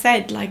like I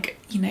said, like,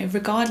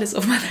 regardless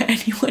of whether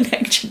anyone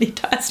actually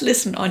does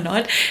listen or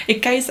not,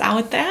 it goes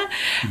out there,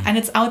 and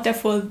it's out there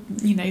for,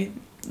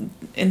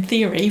 in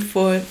theory,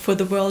 for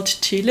the world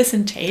to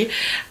listen to.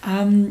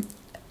 And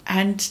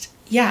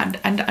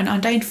I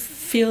don't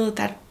feel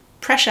that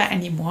pressure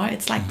anymore.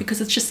 It's like,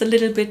 because it's just a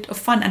little bit of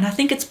fun, and I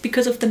think it's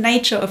because of the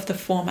nature of the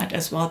format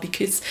as well,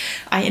 because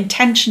I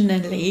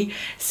intentionally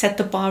set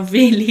the bar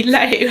really low.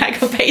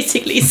 Like, I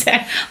basically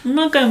said, I'm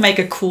not going to make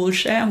a cool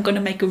show, I'm going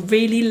to make a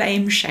really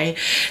lame show.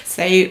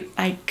 So,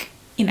 like,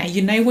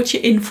 you know what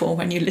you're in for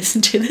when you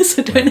listen to this,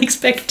 so don't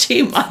expect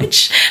too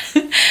much.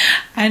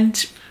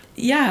 And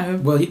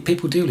well,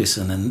 people do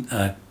listen,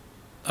 and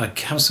I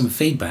have some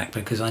feedback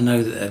because I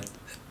know that at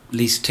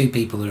least 2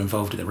 people who are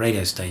involved at the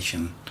radio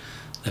station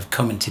have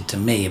commented to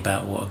me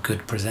about what a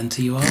good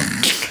presenter you are.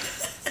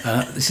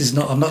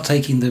 I'm not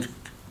taking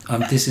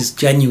this is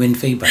genuine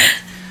feedback.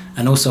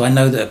 And also I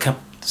know that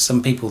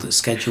some people that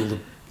schedule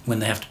when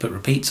they have to put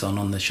repeats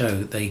on the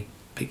show, they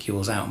pick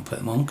yours out and put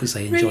them on because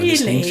they enjoy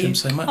listening to them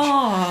so much.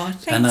 Oh,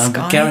 thanks, and I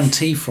guys.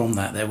 guarantee from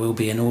that there will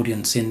be an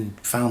audience in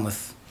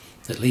Falmouth,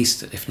 at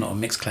least, if not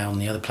on Mixcloud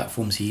and the other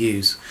platforms you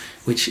use,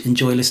 which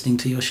enjoy listening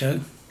to your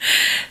show.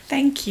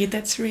 Thank you,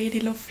 that's really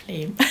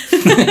lovely.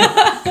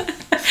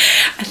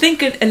 I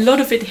think a lot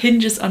of it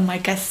hinges on my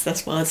guests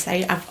as well. So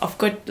I've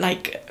got Well,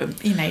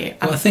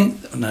 I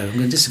think, no, I'm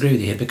going to disagree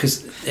with you here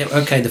because,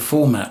 the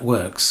format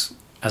works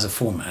as a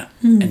format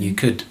and you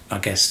could, I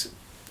guess,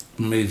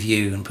 remove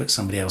you and put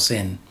somebody else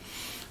in.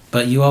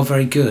 But you are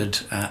very good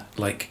at,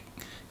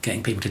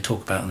 getting people to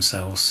talk about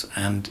themselves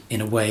and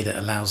in a way that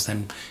allows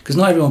them... Because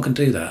not everyone can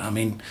do that. I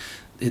mean,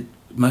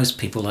 most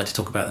people like to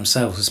talk about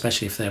themselves,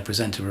 especially if they're a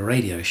presenter of a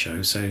radio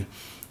show. So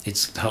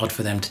it's hard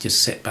for them to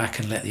just sit back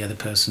and let the other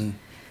person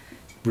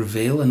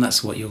reveal, and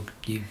that's what you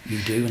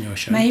do on your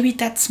show. Maybe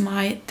that's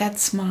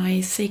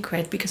my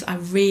secret, because I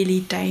really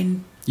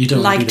don't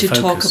like to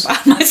talk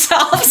about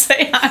myself. So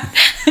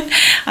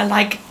I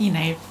like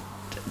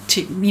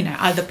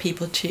other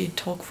people to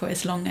talk for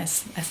as long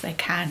as they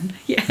can.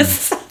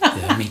 Yes.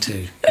 Yeah, me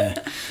too.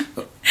 Yeah.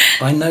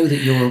 I know that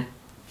you're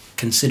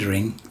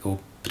considering or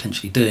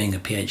potentially doing a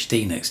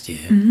PhD next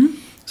year. Mm-hmm.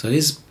 So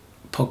is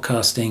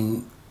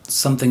podcasting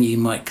something you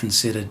might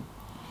consider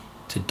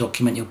to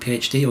document your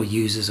PhD or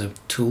use as a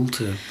tool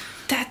to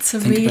That's a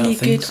think really about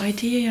things? good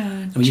idea.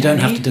 I mean, you don't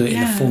have to do it in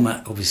the Yeah.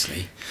 format,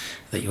 obviously,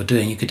 that you're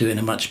doing. You could do it in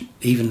a much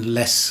even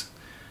less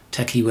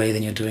techie way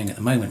than you're doing at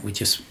the moment, with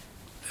just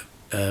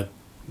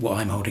what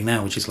I'm holding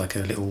now, which is like a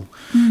little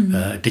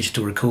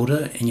digital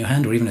recorder in your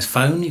hand, or even a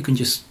phone. You can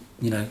just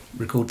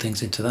record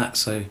things into that.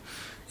 So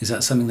is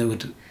that something that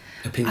would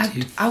appeal to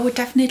you? I would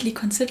definitely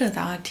consider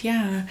that,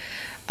 yeah.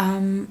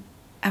 And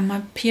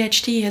my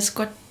PhD has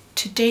got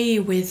to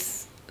do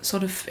with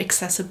sort of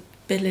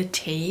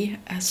accessibility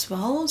as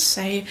well.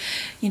 So,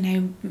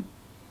 I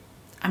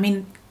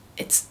mean,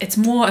 it's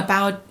more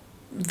about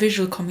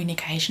visual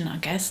communication, I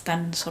guess,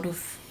 than sort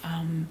of,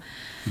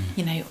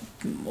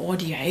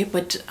 audio.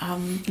 But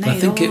I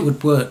think it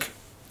would work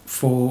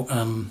for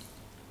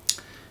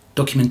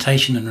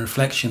documentation and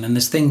reflection. And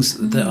there's things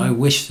that I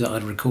wish that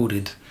I'd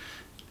recorded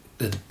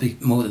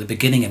more at the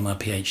beginning of my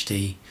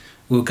PhD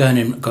were going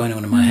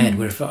on in my head,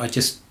 where if I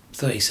just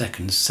 30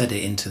 seconds said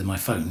it into my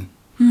phone,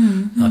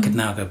 I could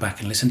now go back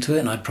and listen to it,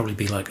 and I'd probably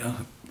be like,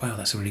 oh wow,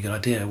 that's a really good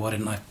idea, why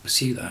didn't I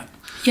pursue that?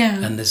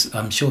 Yeah. And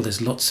I'm sure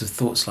there's lots of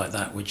thoughts like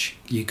that which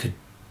you could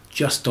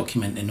just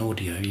document in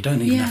audio. You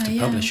don't even have to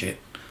publish it,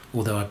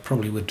 although I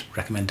probably would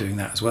recommend doing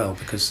that as well,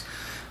 because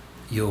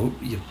you're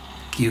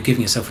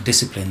giving yourself a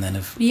discipline then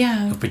of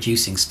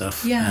producing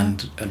stuff,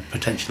 and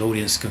potential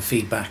audience can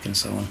feed back and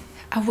so on.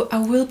 I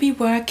will be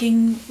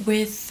working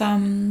with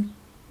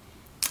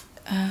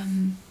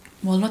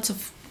lots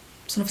of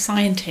sort of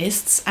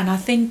scientists, and I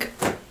think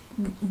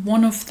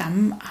one of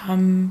them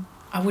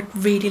I would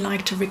really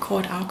like to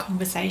record our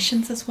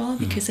conversations as well,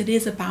 because it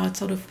is about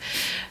sort of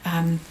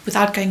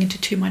without going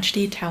into too much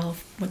detail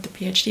of what the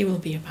PhD will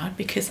be about,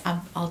 because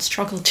I'll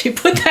struggle to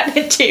put that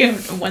into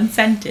one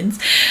sentence,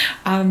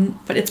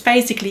 but it's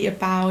basically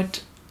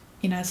about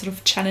sort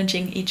of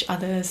challenging each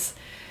other's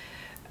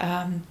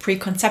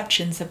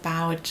preconceptions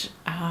about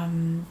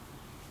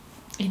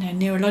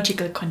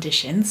neurological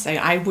conditions. So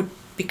I would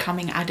be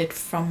coming at it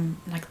from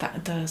like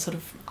the sort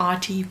of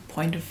arty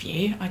point of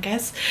view, I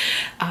guess,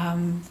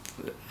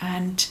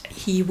 and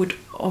he would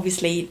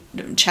obviously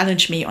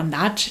challenge me on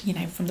that,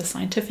 from the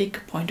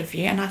scientific point of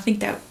view. And I think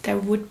that there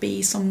would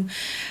be some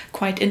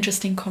quite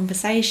interesting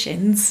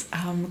conversations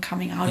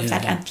coming out of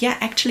that. And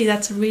actually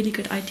that's a really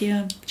good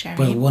idea, Jerry.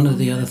 Well, one of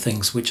the other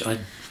things which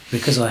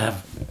because I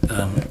have,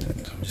 I'm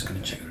just going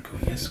to check the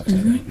recording. Yes.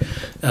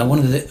 One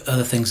of the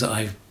other things that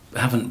I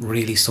haven't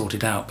really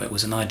sorted out, but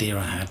was an idea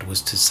I had,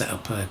 was to set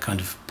up a kind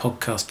of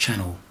podcast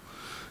channel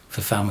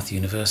for Falmouth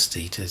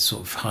University to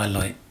sort of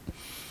highlight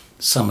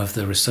some of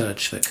the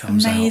research that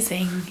comes out.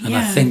 Amazing. And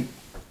I think,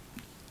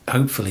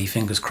 hopefully,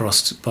 fingers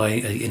crossed,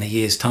 in a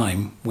year's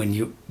time, when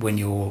you're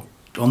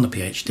on the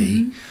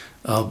PhD,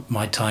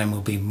 my time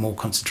will be more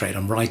concentrated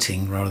on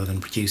writing rather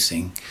than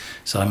producing.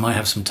 So I might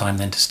have some time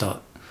then to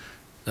start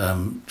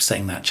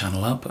setting that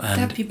channel up.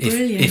 And that'd be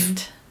brilliant.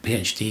 If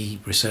PhD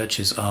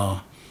researchers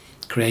are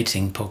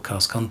creating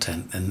podcast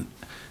content, and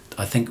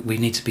I think we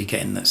need to be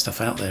getting that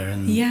stuff out there,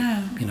 and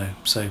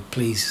so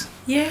please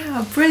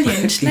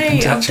brilliant. keep in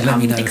touch and let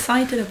me know. I'm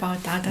excited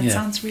about that.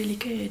 Sounds really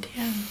good.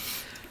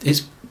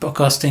 Is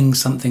podcasting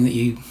something that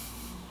you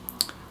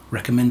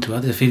recommend to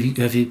others? Have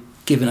you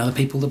given other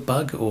people the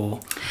bug,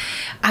 or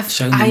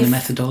shown them the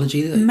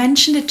methodology?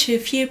 Mentioned it to a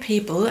few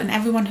people, and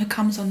everyone who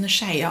comes on the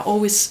show, I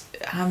always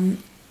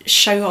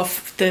show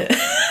off the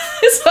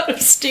sort of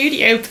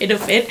studio bit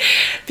of it,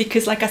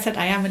 because like I said,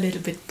 I am a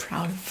little bit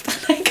proud of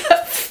that. Like,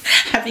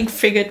 having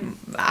figured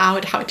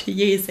out how to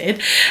use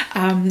it.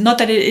 Not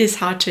that it is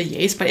hard to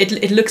use, but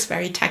it looks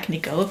very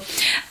technical.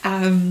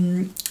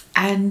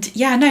 And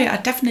yeah, no, I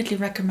definitely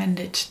recommend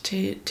it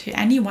to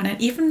anyone.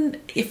 And even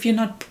if you're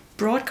not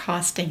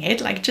broadcasting it,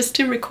 like just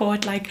to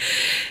record, like,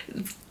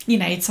 you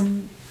know,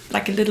 some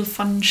like a little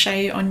fun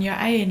show on your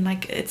own.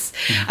 Like it's,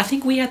 I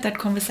think we had that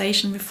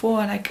conversation before,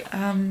 like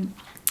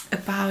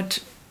about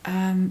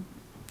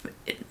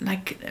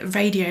like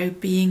radio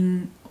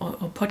being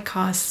or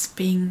podcasts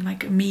being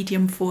like a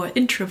medium for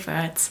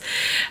introverts,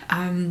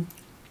 and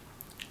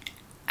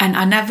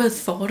I never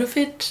thought of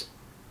it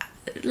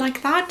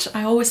like that.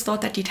 I always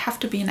thought that you'd have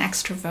to be an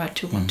extrovert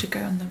to want to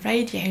go on the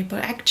radio,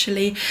 but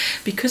actually,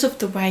 because of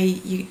the way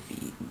you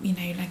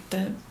know, like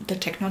the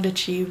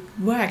technology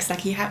works,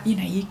 like you have, you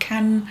know, you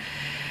can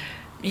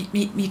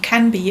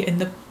be in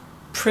the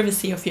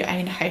privacy of your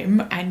own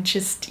home and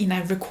just, you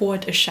know,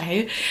 record a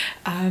show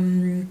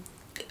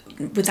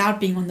without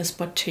being on the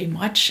spot too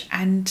much,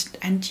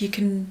 and you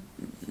can,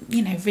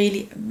 you know,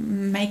 really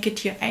make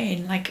it your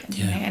own, like,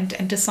 you know,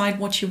 and decide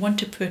what you want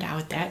to put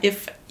out there,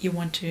 if you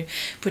want to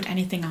put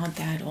anything out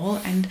there at all.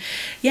 And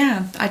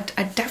yeah,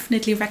 I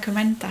definitely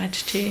recommend that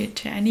to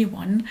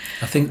anyone.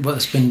 I think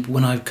what's been,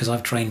 because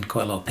I've trained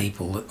quite a lot of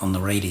people on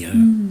the radio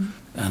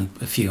and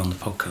a few on the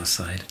podcast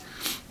side,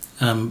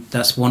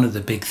 that's one of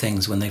the big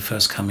things when they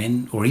first come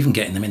in, or even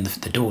getting them in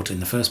the door in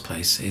the first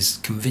place, is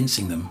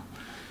convincing them.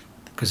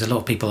 Because a lot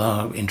of people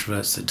are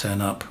introverts that turn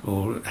up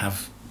or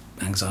have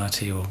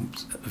anxiety or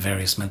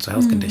various mental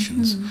health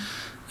conditions.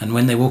 And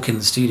when they walk in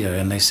the studio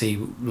and they see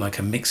like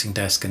a mixing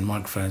desk and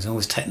microphones and all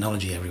this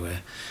technology everywhere,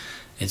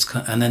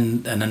 and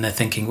then they're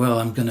thinking, well,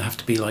 I'm going to have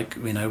to be like,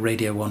 you know,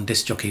 Radio 1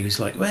 disc jockey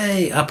who's like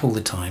way up all the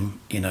time,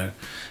 you know.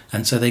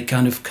 And so they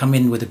kind of come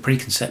in with a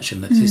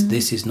preconception that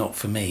this is not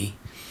for me.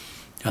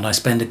 And I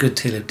spend a good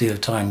deal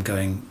of time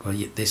going, well,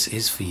 this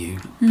is for you.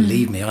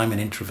 Believe me, I'm an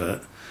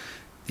introvert.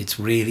 It's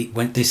really,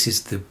 when this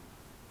is the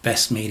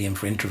best medium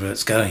for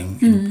introverts going,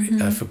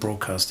 for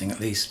broadcasting at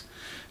least,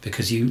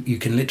 because you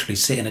can literally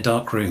sit in a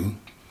dark room,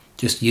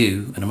 just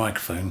you and a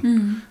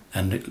microphone,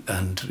 and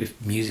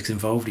if music's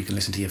involved, you can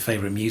listen to your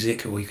favourite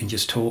music, or you can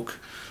just talk,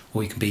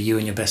 or you can be you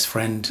and your best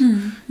friend.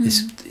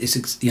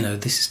 It's you know,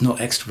 this is not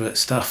extrovert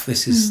stuff.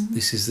 This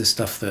is the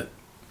stuff that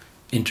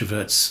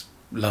introverts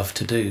love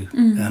to do,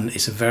 and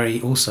it's a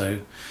very, also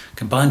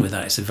combined with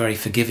that, it's a very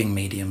forgiving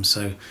medium.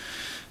 So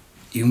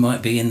you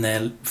might be in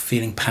there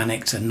feeling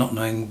panicked and not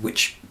knowing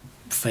which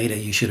fader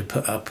you should have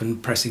put up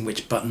and pressing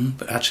which button,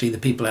 but actually the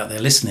people out there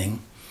listening,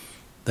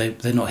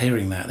 they're not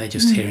hearing that. They're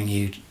just hearing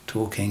you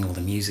talking or the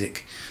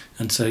music.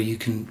 And so you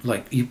can,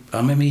 like, I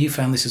remember you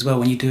found this as well,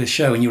 when you do a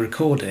show and you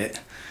record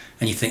it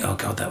and you think, oh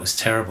God, that was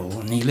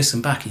terrible, and you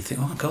listen back and you think,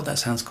 oh God, that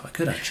sounds quite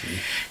good actually.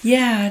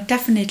 Yeah,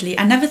 definitely.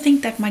 I never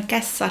think that my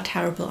guests are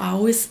terrible. I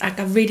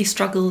really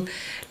struggle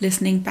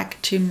listening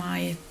back to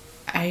my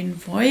own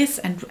voice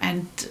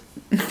and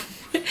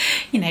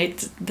you know,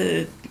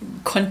 the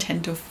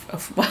content of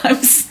what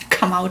I've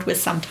come out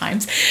with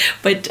sometimes,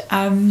 but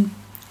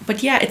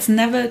yeah, it's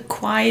never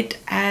quite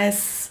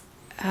as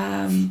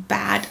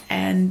bad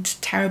and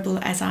terrible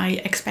as I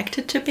expect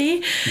it to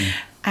be.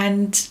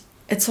 And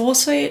it's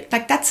also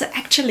like, that's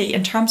actually,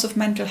 in terms of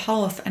mental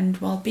health and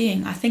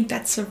well-being, I think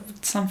that's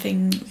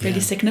something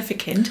really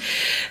significant,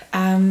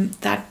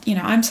 that, you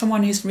know, I'm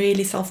someone who's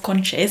really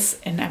self-conscious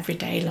in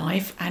everyday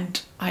life,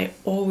 and I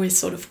always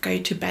sort of go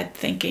to bed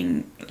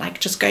thinking, like,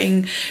 just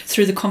going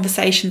through the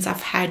conversations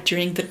I've had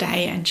during the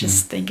day and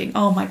just thinking,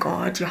 oh my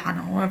God,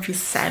 Johanna, what have you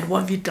said? What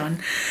have you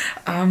done?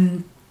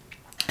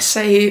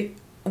 So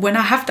when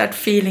I have that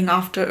feeling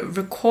after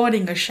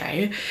recording a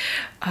show,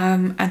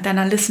 and then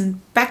I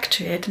listen back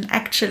to it, and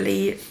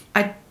actually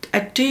I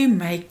do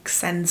make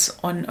sense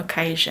on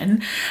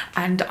occasion,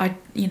 and I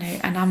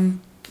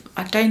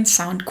don't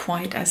sound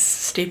quite as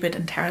stupid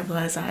and terrible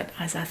as I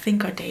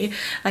think I do.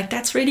 Like,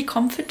 that's really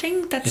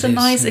comforting. That's a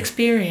nice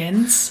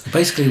experience.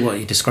 Basically what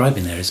you're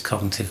describing there is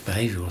cognitive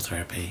behavioural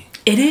therapy.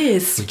 It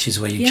is. Which is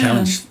where you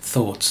challenge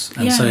thoughts.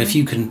 And so if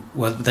you can,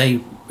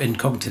 in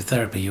cognitive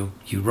therapy,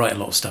 you write a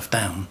lot of stuff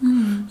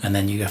down, and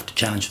then you have to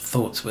challenge the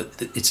thoughts.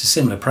 But it's a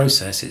similar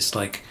process. It's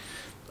like,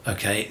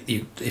 okay,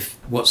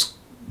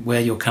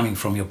 where you're coming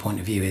from, your point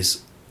of view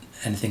is,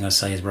 anything I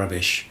say is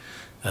rubbish,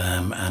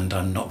 and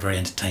I'm not very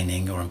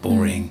entertaining, or I'm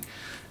boring,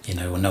 you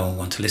know, or no one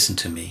wants to listen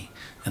to me.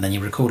 And then you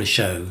record a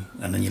show,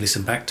 and then you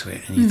listen back to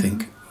it, and you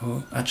think,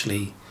 oh,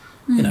 actually,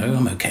 you know,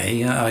 I'm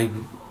okay.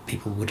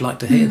 People would like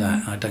to hear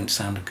that. I don't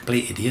sound a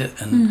complete idiot,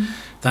 and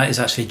that is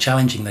actually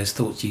challenging those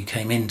thoughts you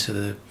came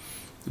into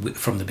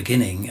from the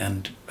beginning,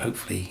 and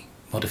hopefully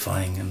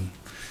modifying, and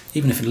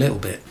even if a little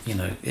bit, you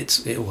know,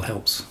 it all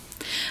helps.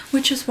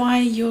 Which is why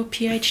your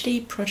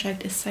PhD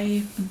project is so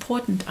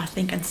important, I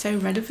think, and so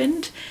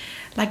relevant.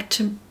 Like,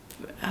 to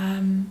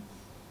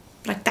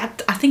like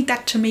that, I think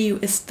that to me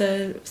is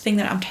the thing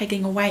that I'm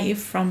taking away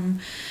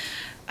from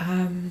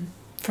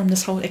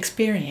this whole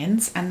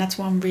experience, and that's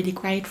what I'm really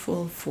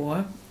grateful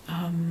for.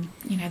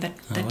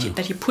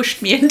 that you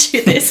pushed me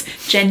into this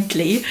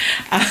gently.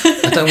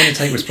 I don't want to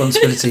take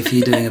responsibility for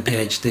you doing a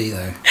PhD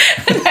though.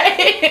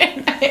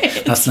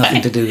 No, that's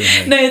nothing to do with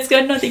me. No, it's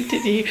got nothing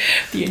to do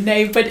with you.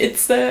 No, but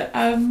it's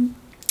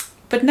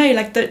but no,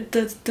 like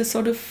the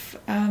sort of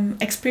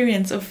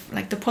experience of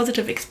like the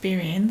positive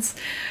experience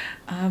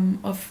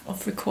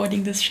of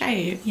recording this show,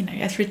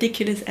 as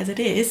ridiculous as it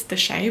is, the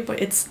show,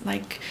 but it's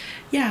like,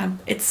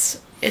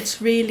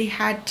 it's really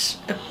had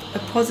a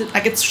positive,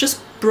 like it's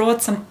just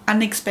brought some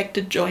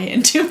unexpected joy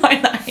into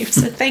my life.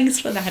 So thanks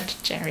for that,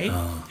 Jerry.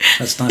 Oh,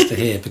 that's nice to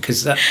hear,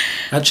 because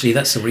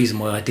that's the reason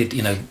why I did,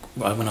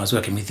 when I was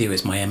working with you,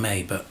 it's my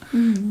MA, but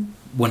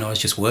when I was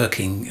just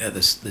working at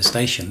the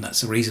station, that's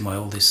the reason why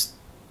all this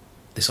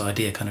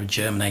idea kind of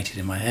germinated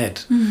in my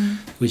head,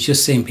 was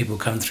just seeing people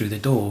come through the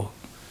door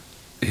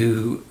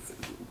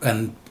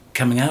and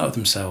coming out of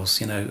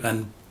themselves,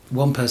 and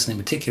one person in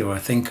particular I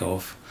think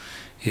of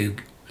who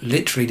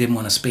literally didn't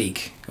want to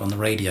speak on the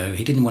radio.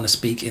 He didn't want to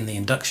speak in the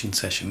induction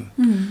session.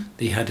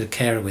 He had a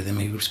carer with him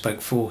who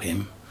spoke for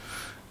him,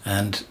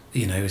 and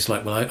it's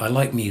like, well, I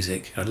like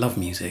music, I love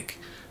music,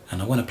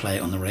 and I want to play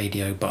it on the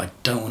radio, but I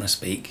don't want to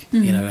speak.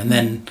 And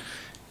then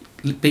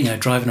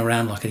driving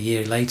around like a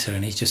year later,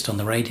 and he's just on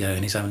the radio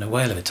and he's having a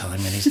whale of a time,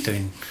 and he's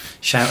doing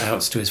shout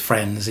outs to his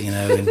friends,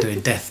 and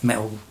doing death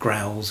metal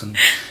growls, and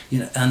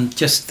and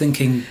just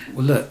thinking,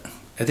 well, look,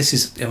 this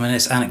is,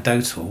 it's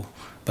anecdotal,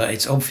 but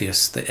it's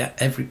obvious that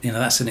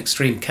that's an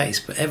extreme case,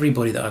 but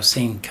everybody that I've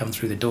seen come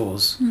through the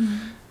doors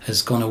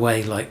has gone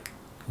away like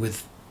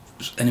with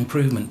an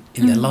improvement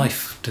in their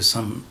life to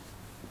some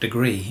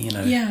degree,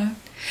 Yeah,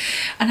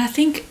 and I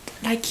think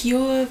like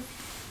you're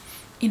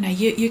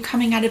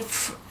coming at it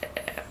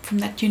from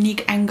that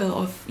unique angle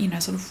of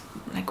sort of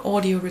like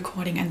audio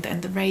recording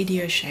and the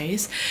radio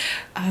shows,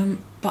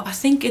 but I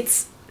think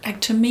it's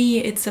like, to me,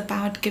 it's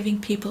about giving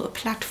people a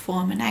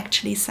platform and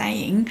actually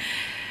saying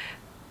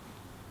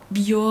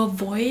your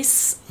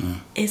voice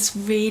is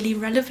really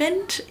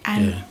relevant,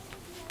 and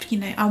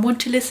I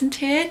want to listen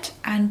to it,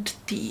 and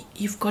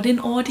you've got an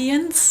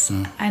audience,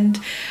 and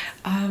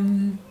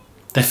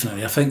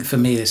definitely. I think for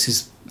me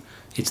it's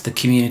the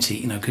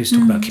community, because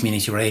talk about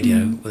community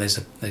radio, well, there's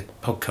a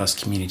podcast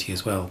community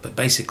as well, but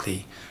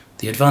basically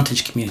the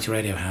advantage community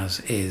radio has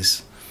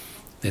is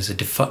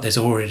there's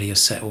already a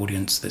set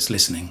audience that's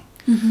listening.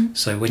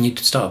 So when you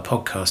start a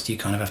podcast, you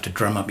kind of have to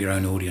drum up your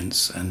own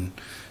audience, and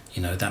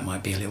that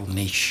might be a little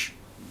niche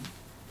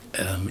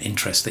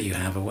interest that you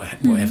have or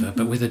whatever,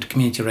 but with a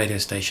community radio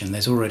station,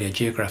 there's already a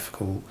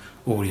geographical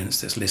audience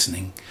that's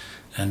listening,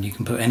 and you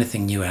can put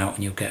anything new out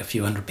and you'll get a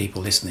few hundred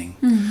people listening.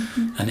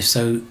 And if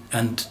so,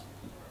 and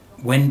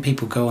when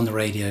people go on the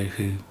radio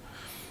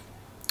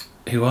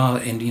who are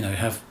in,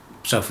 have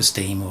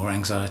self-esteem or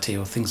anxiety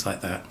or things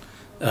like that,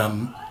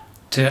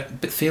 to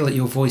feel that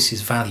your voice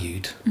is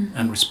valued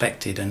and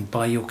respected, and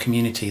by your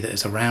community that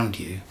is around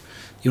you,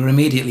 you're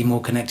immediately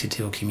more connected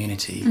to your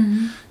community.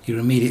 You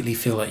immediately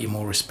feel like you're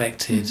more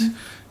respected.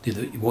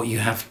 What you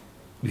have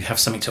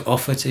something to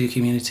offer to your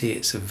community.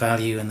 It's of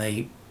value, and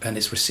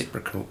it's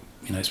reciprocal.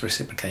 It's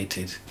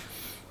reciprocated.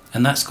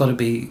 And that's got to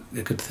be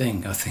a good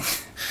thing, I think.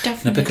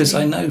 Definitely. Because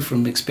I know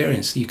from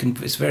experience,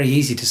 it's very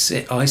easy to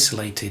sit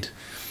isolated,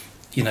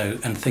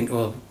 and think,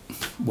 well,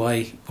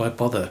 why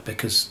bother?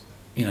 Because,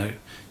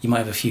 you might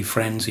have a few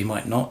friends, you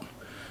might not,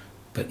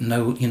 but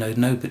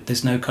but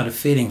there's no kind of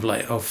feeling of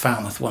like, oh,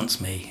 Falmouth wants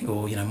me,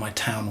 or, my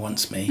town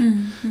wants me.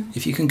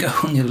 If you can go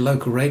on your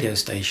local radio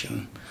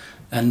station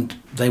and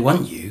they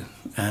want you,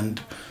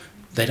 and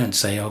they don't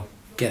say, oh,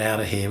 get out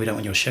of here, we don't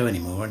want your show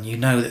anymore, and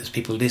that there's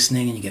people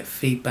listening and you get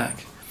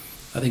feedback,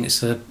 I think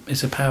it's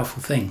a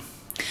powerful thing.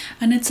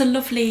 And it's a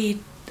lovely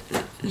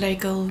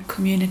local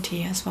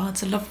community as well.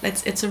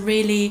 It's a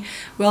really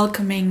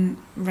welcoming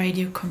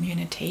radio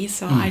community.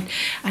 So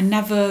I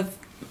never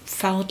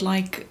felt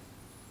like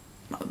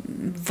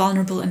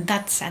vulnerable in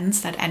that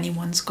sense that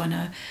anyone's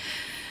gonna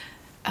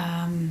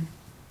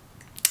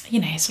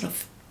sort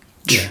of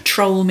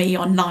troll me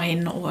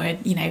online, or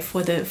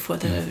for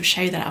the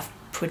show that I've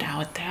put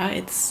out there.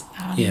 It's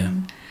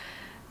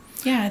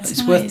it's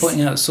nice. Worth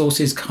pointing out, Source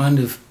is kind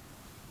of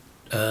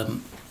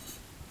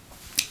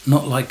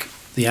not like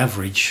the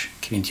average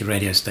community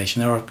radio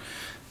station. There are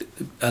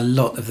a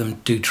lot of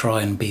them do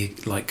try and be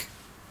like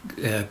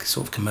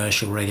sort of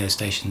commercial radio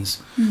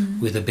stations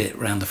with a bit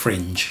around the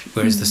fringe,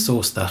 whereas the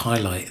Source, the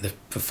highlight,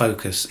 the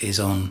focus is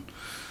on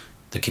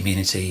the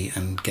community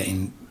and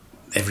getting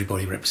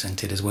everybody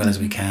represented as well as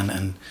we can.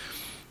 And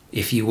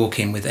if you walk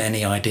in with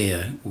any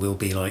idea, we'll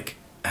be like,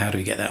 how do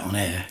we get that on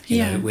air?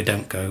 We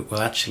don't go,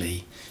 well,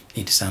 actually, you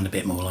need to sound a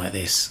bit more like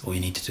this, or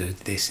you need to do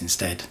this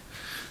instead.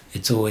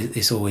 It's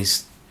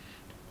always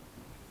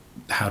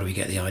how do we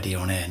get the idea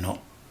on air,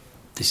 not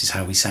this is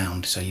how we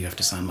sound, so you have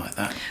to sound like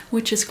that.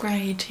 Which is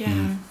great,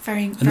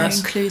 very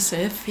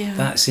inclusive.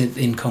 That's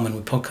in common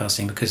with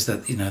podcasting, because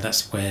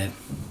that's where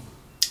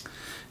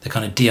the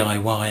kind of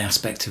DIY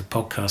aspect of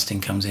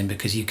podcasting comes in,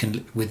 because you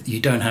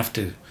don't have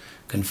to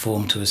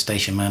conform to a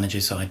station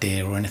manager's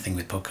idea or anything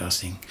with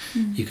podcasting.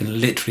 You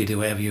can literally do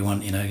whatever you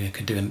want. You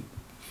can do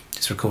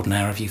just record an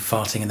hour of you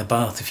farting in the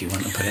bath if you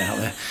want and put it out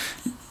there.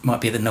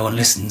 Might be that no one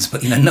listens,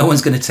 but no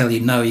one's going to tell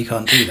you no, you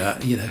can't do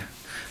that.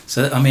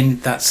 So I mean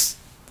that's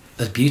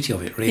the beauty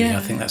of it, really. I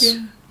think that's.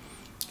 Yeah.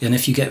 And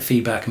if you get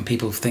feedback and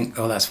people think,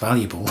 "Oh, that's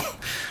valuable,"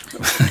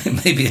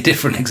 it may be a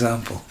different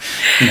example,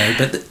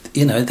 But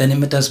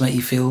then it does make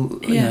you feel,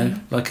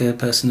 like a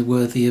person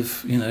worthy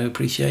of,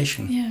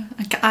 appreciation. Yeah,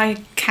 I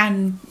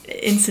can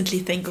instantly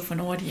think of an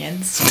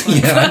audience.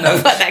 Yeah, I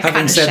know.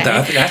 Having said that,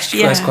 I think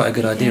actually that's quite a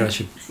good idea. I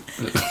should,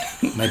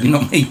 maybe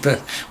not me,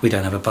 but we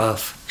don't have a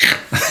bath.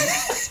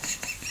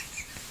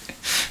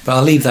 But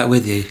I'll leave that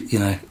with you.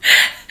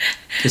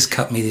 Just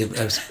cut me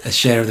a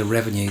share of the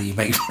revenue you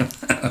make from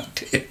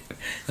that.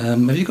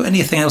 Have you got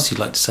anything else you'd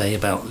like to say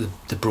about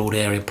the broad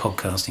area of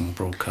podcasting,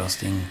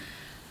 broadcasting,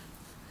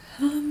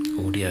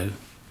 audio?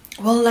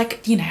 Well, I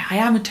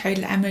am a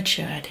total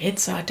amateur at it,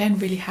 so I don't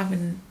really have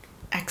an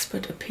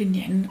expert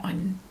opinion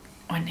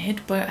on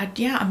it. But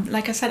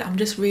like I said, I'm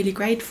just really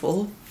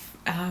grateful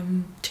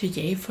to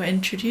you for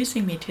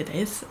introducing me to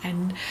this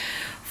and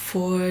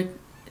for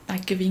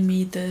giving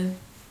me the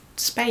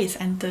space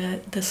and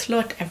the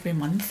slot every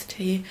month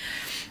to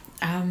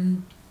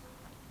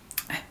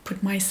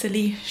put my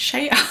silly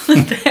show out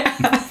there.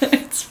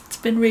 It's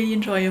been really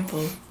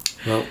enjoyable.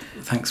 Well,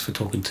 thanks for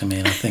talking to me,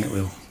 and I think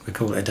we'll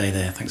call it a day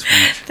there. Thanks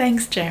very much.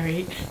 Thanks,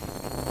 Jerry.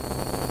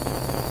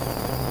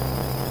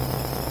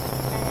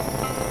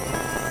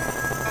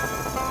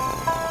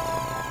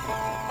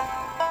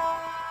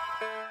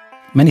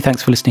 Many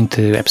thanks for listening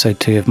to episode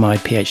 2 of my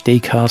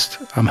PhD cast.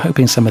 I'm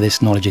hoping some of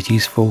this knowledge is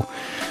useful.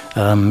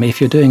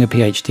 If you're doing a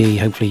PhD,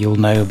 hopefully you'll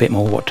know a bit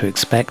more what to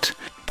expect.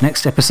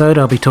 Next episode,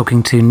 I'll be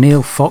talking to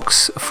Neil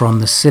Fox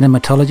from the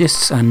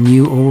Cinematologists and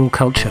New Aural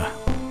Culture.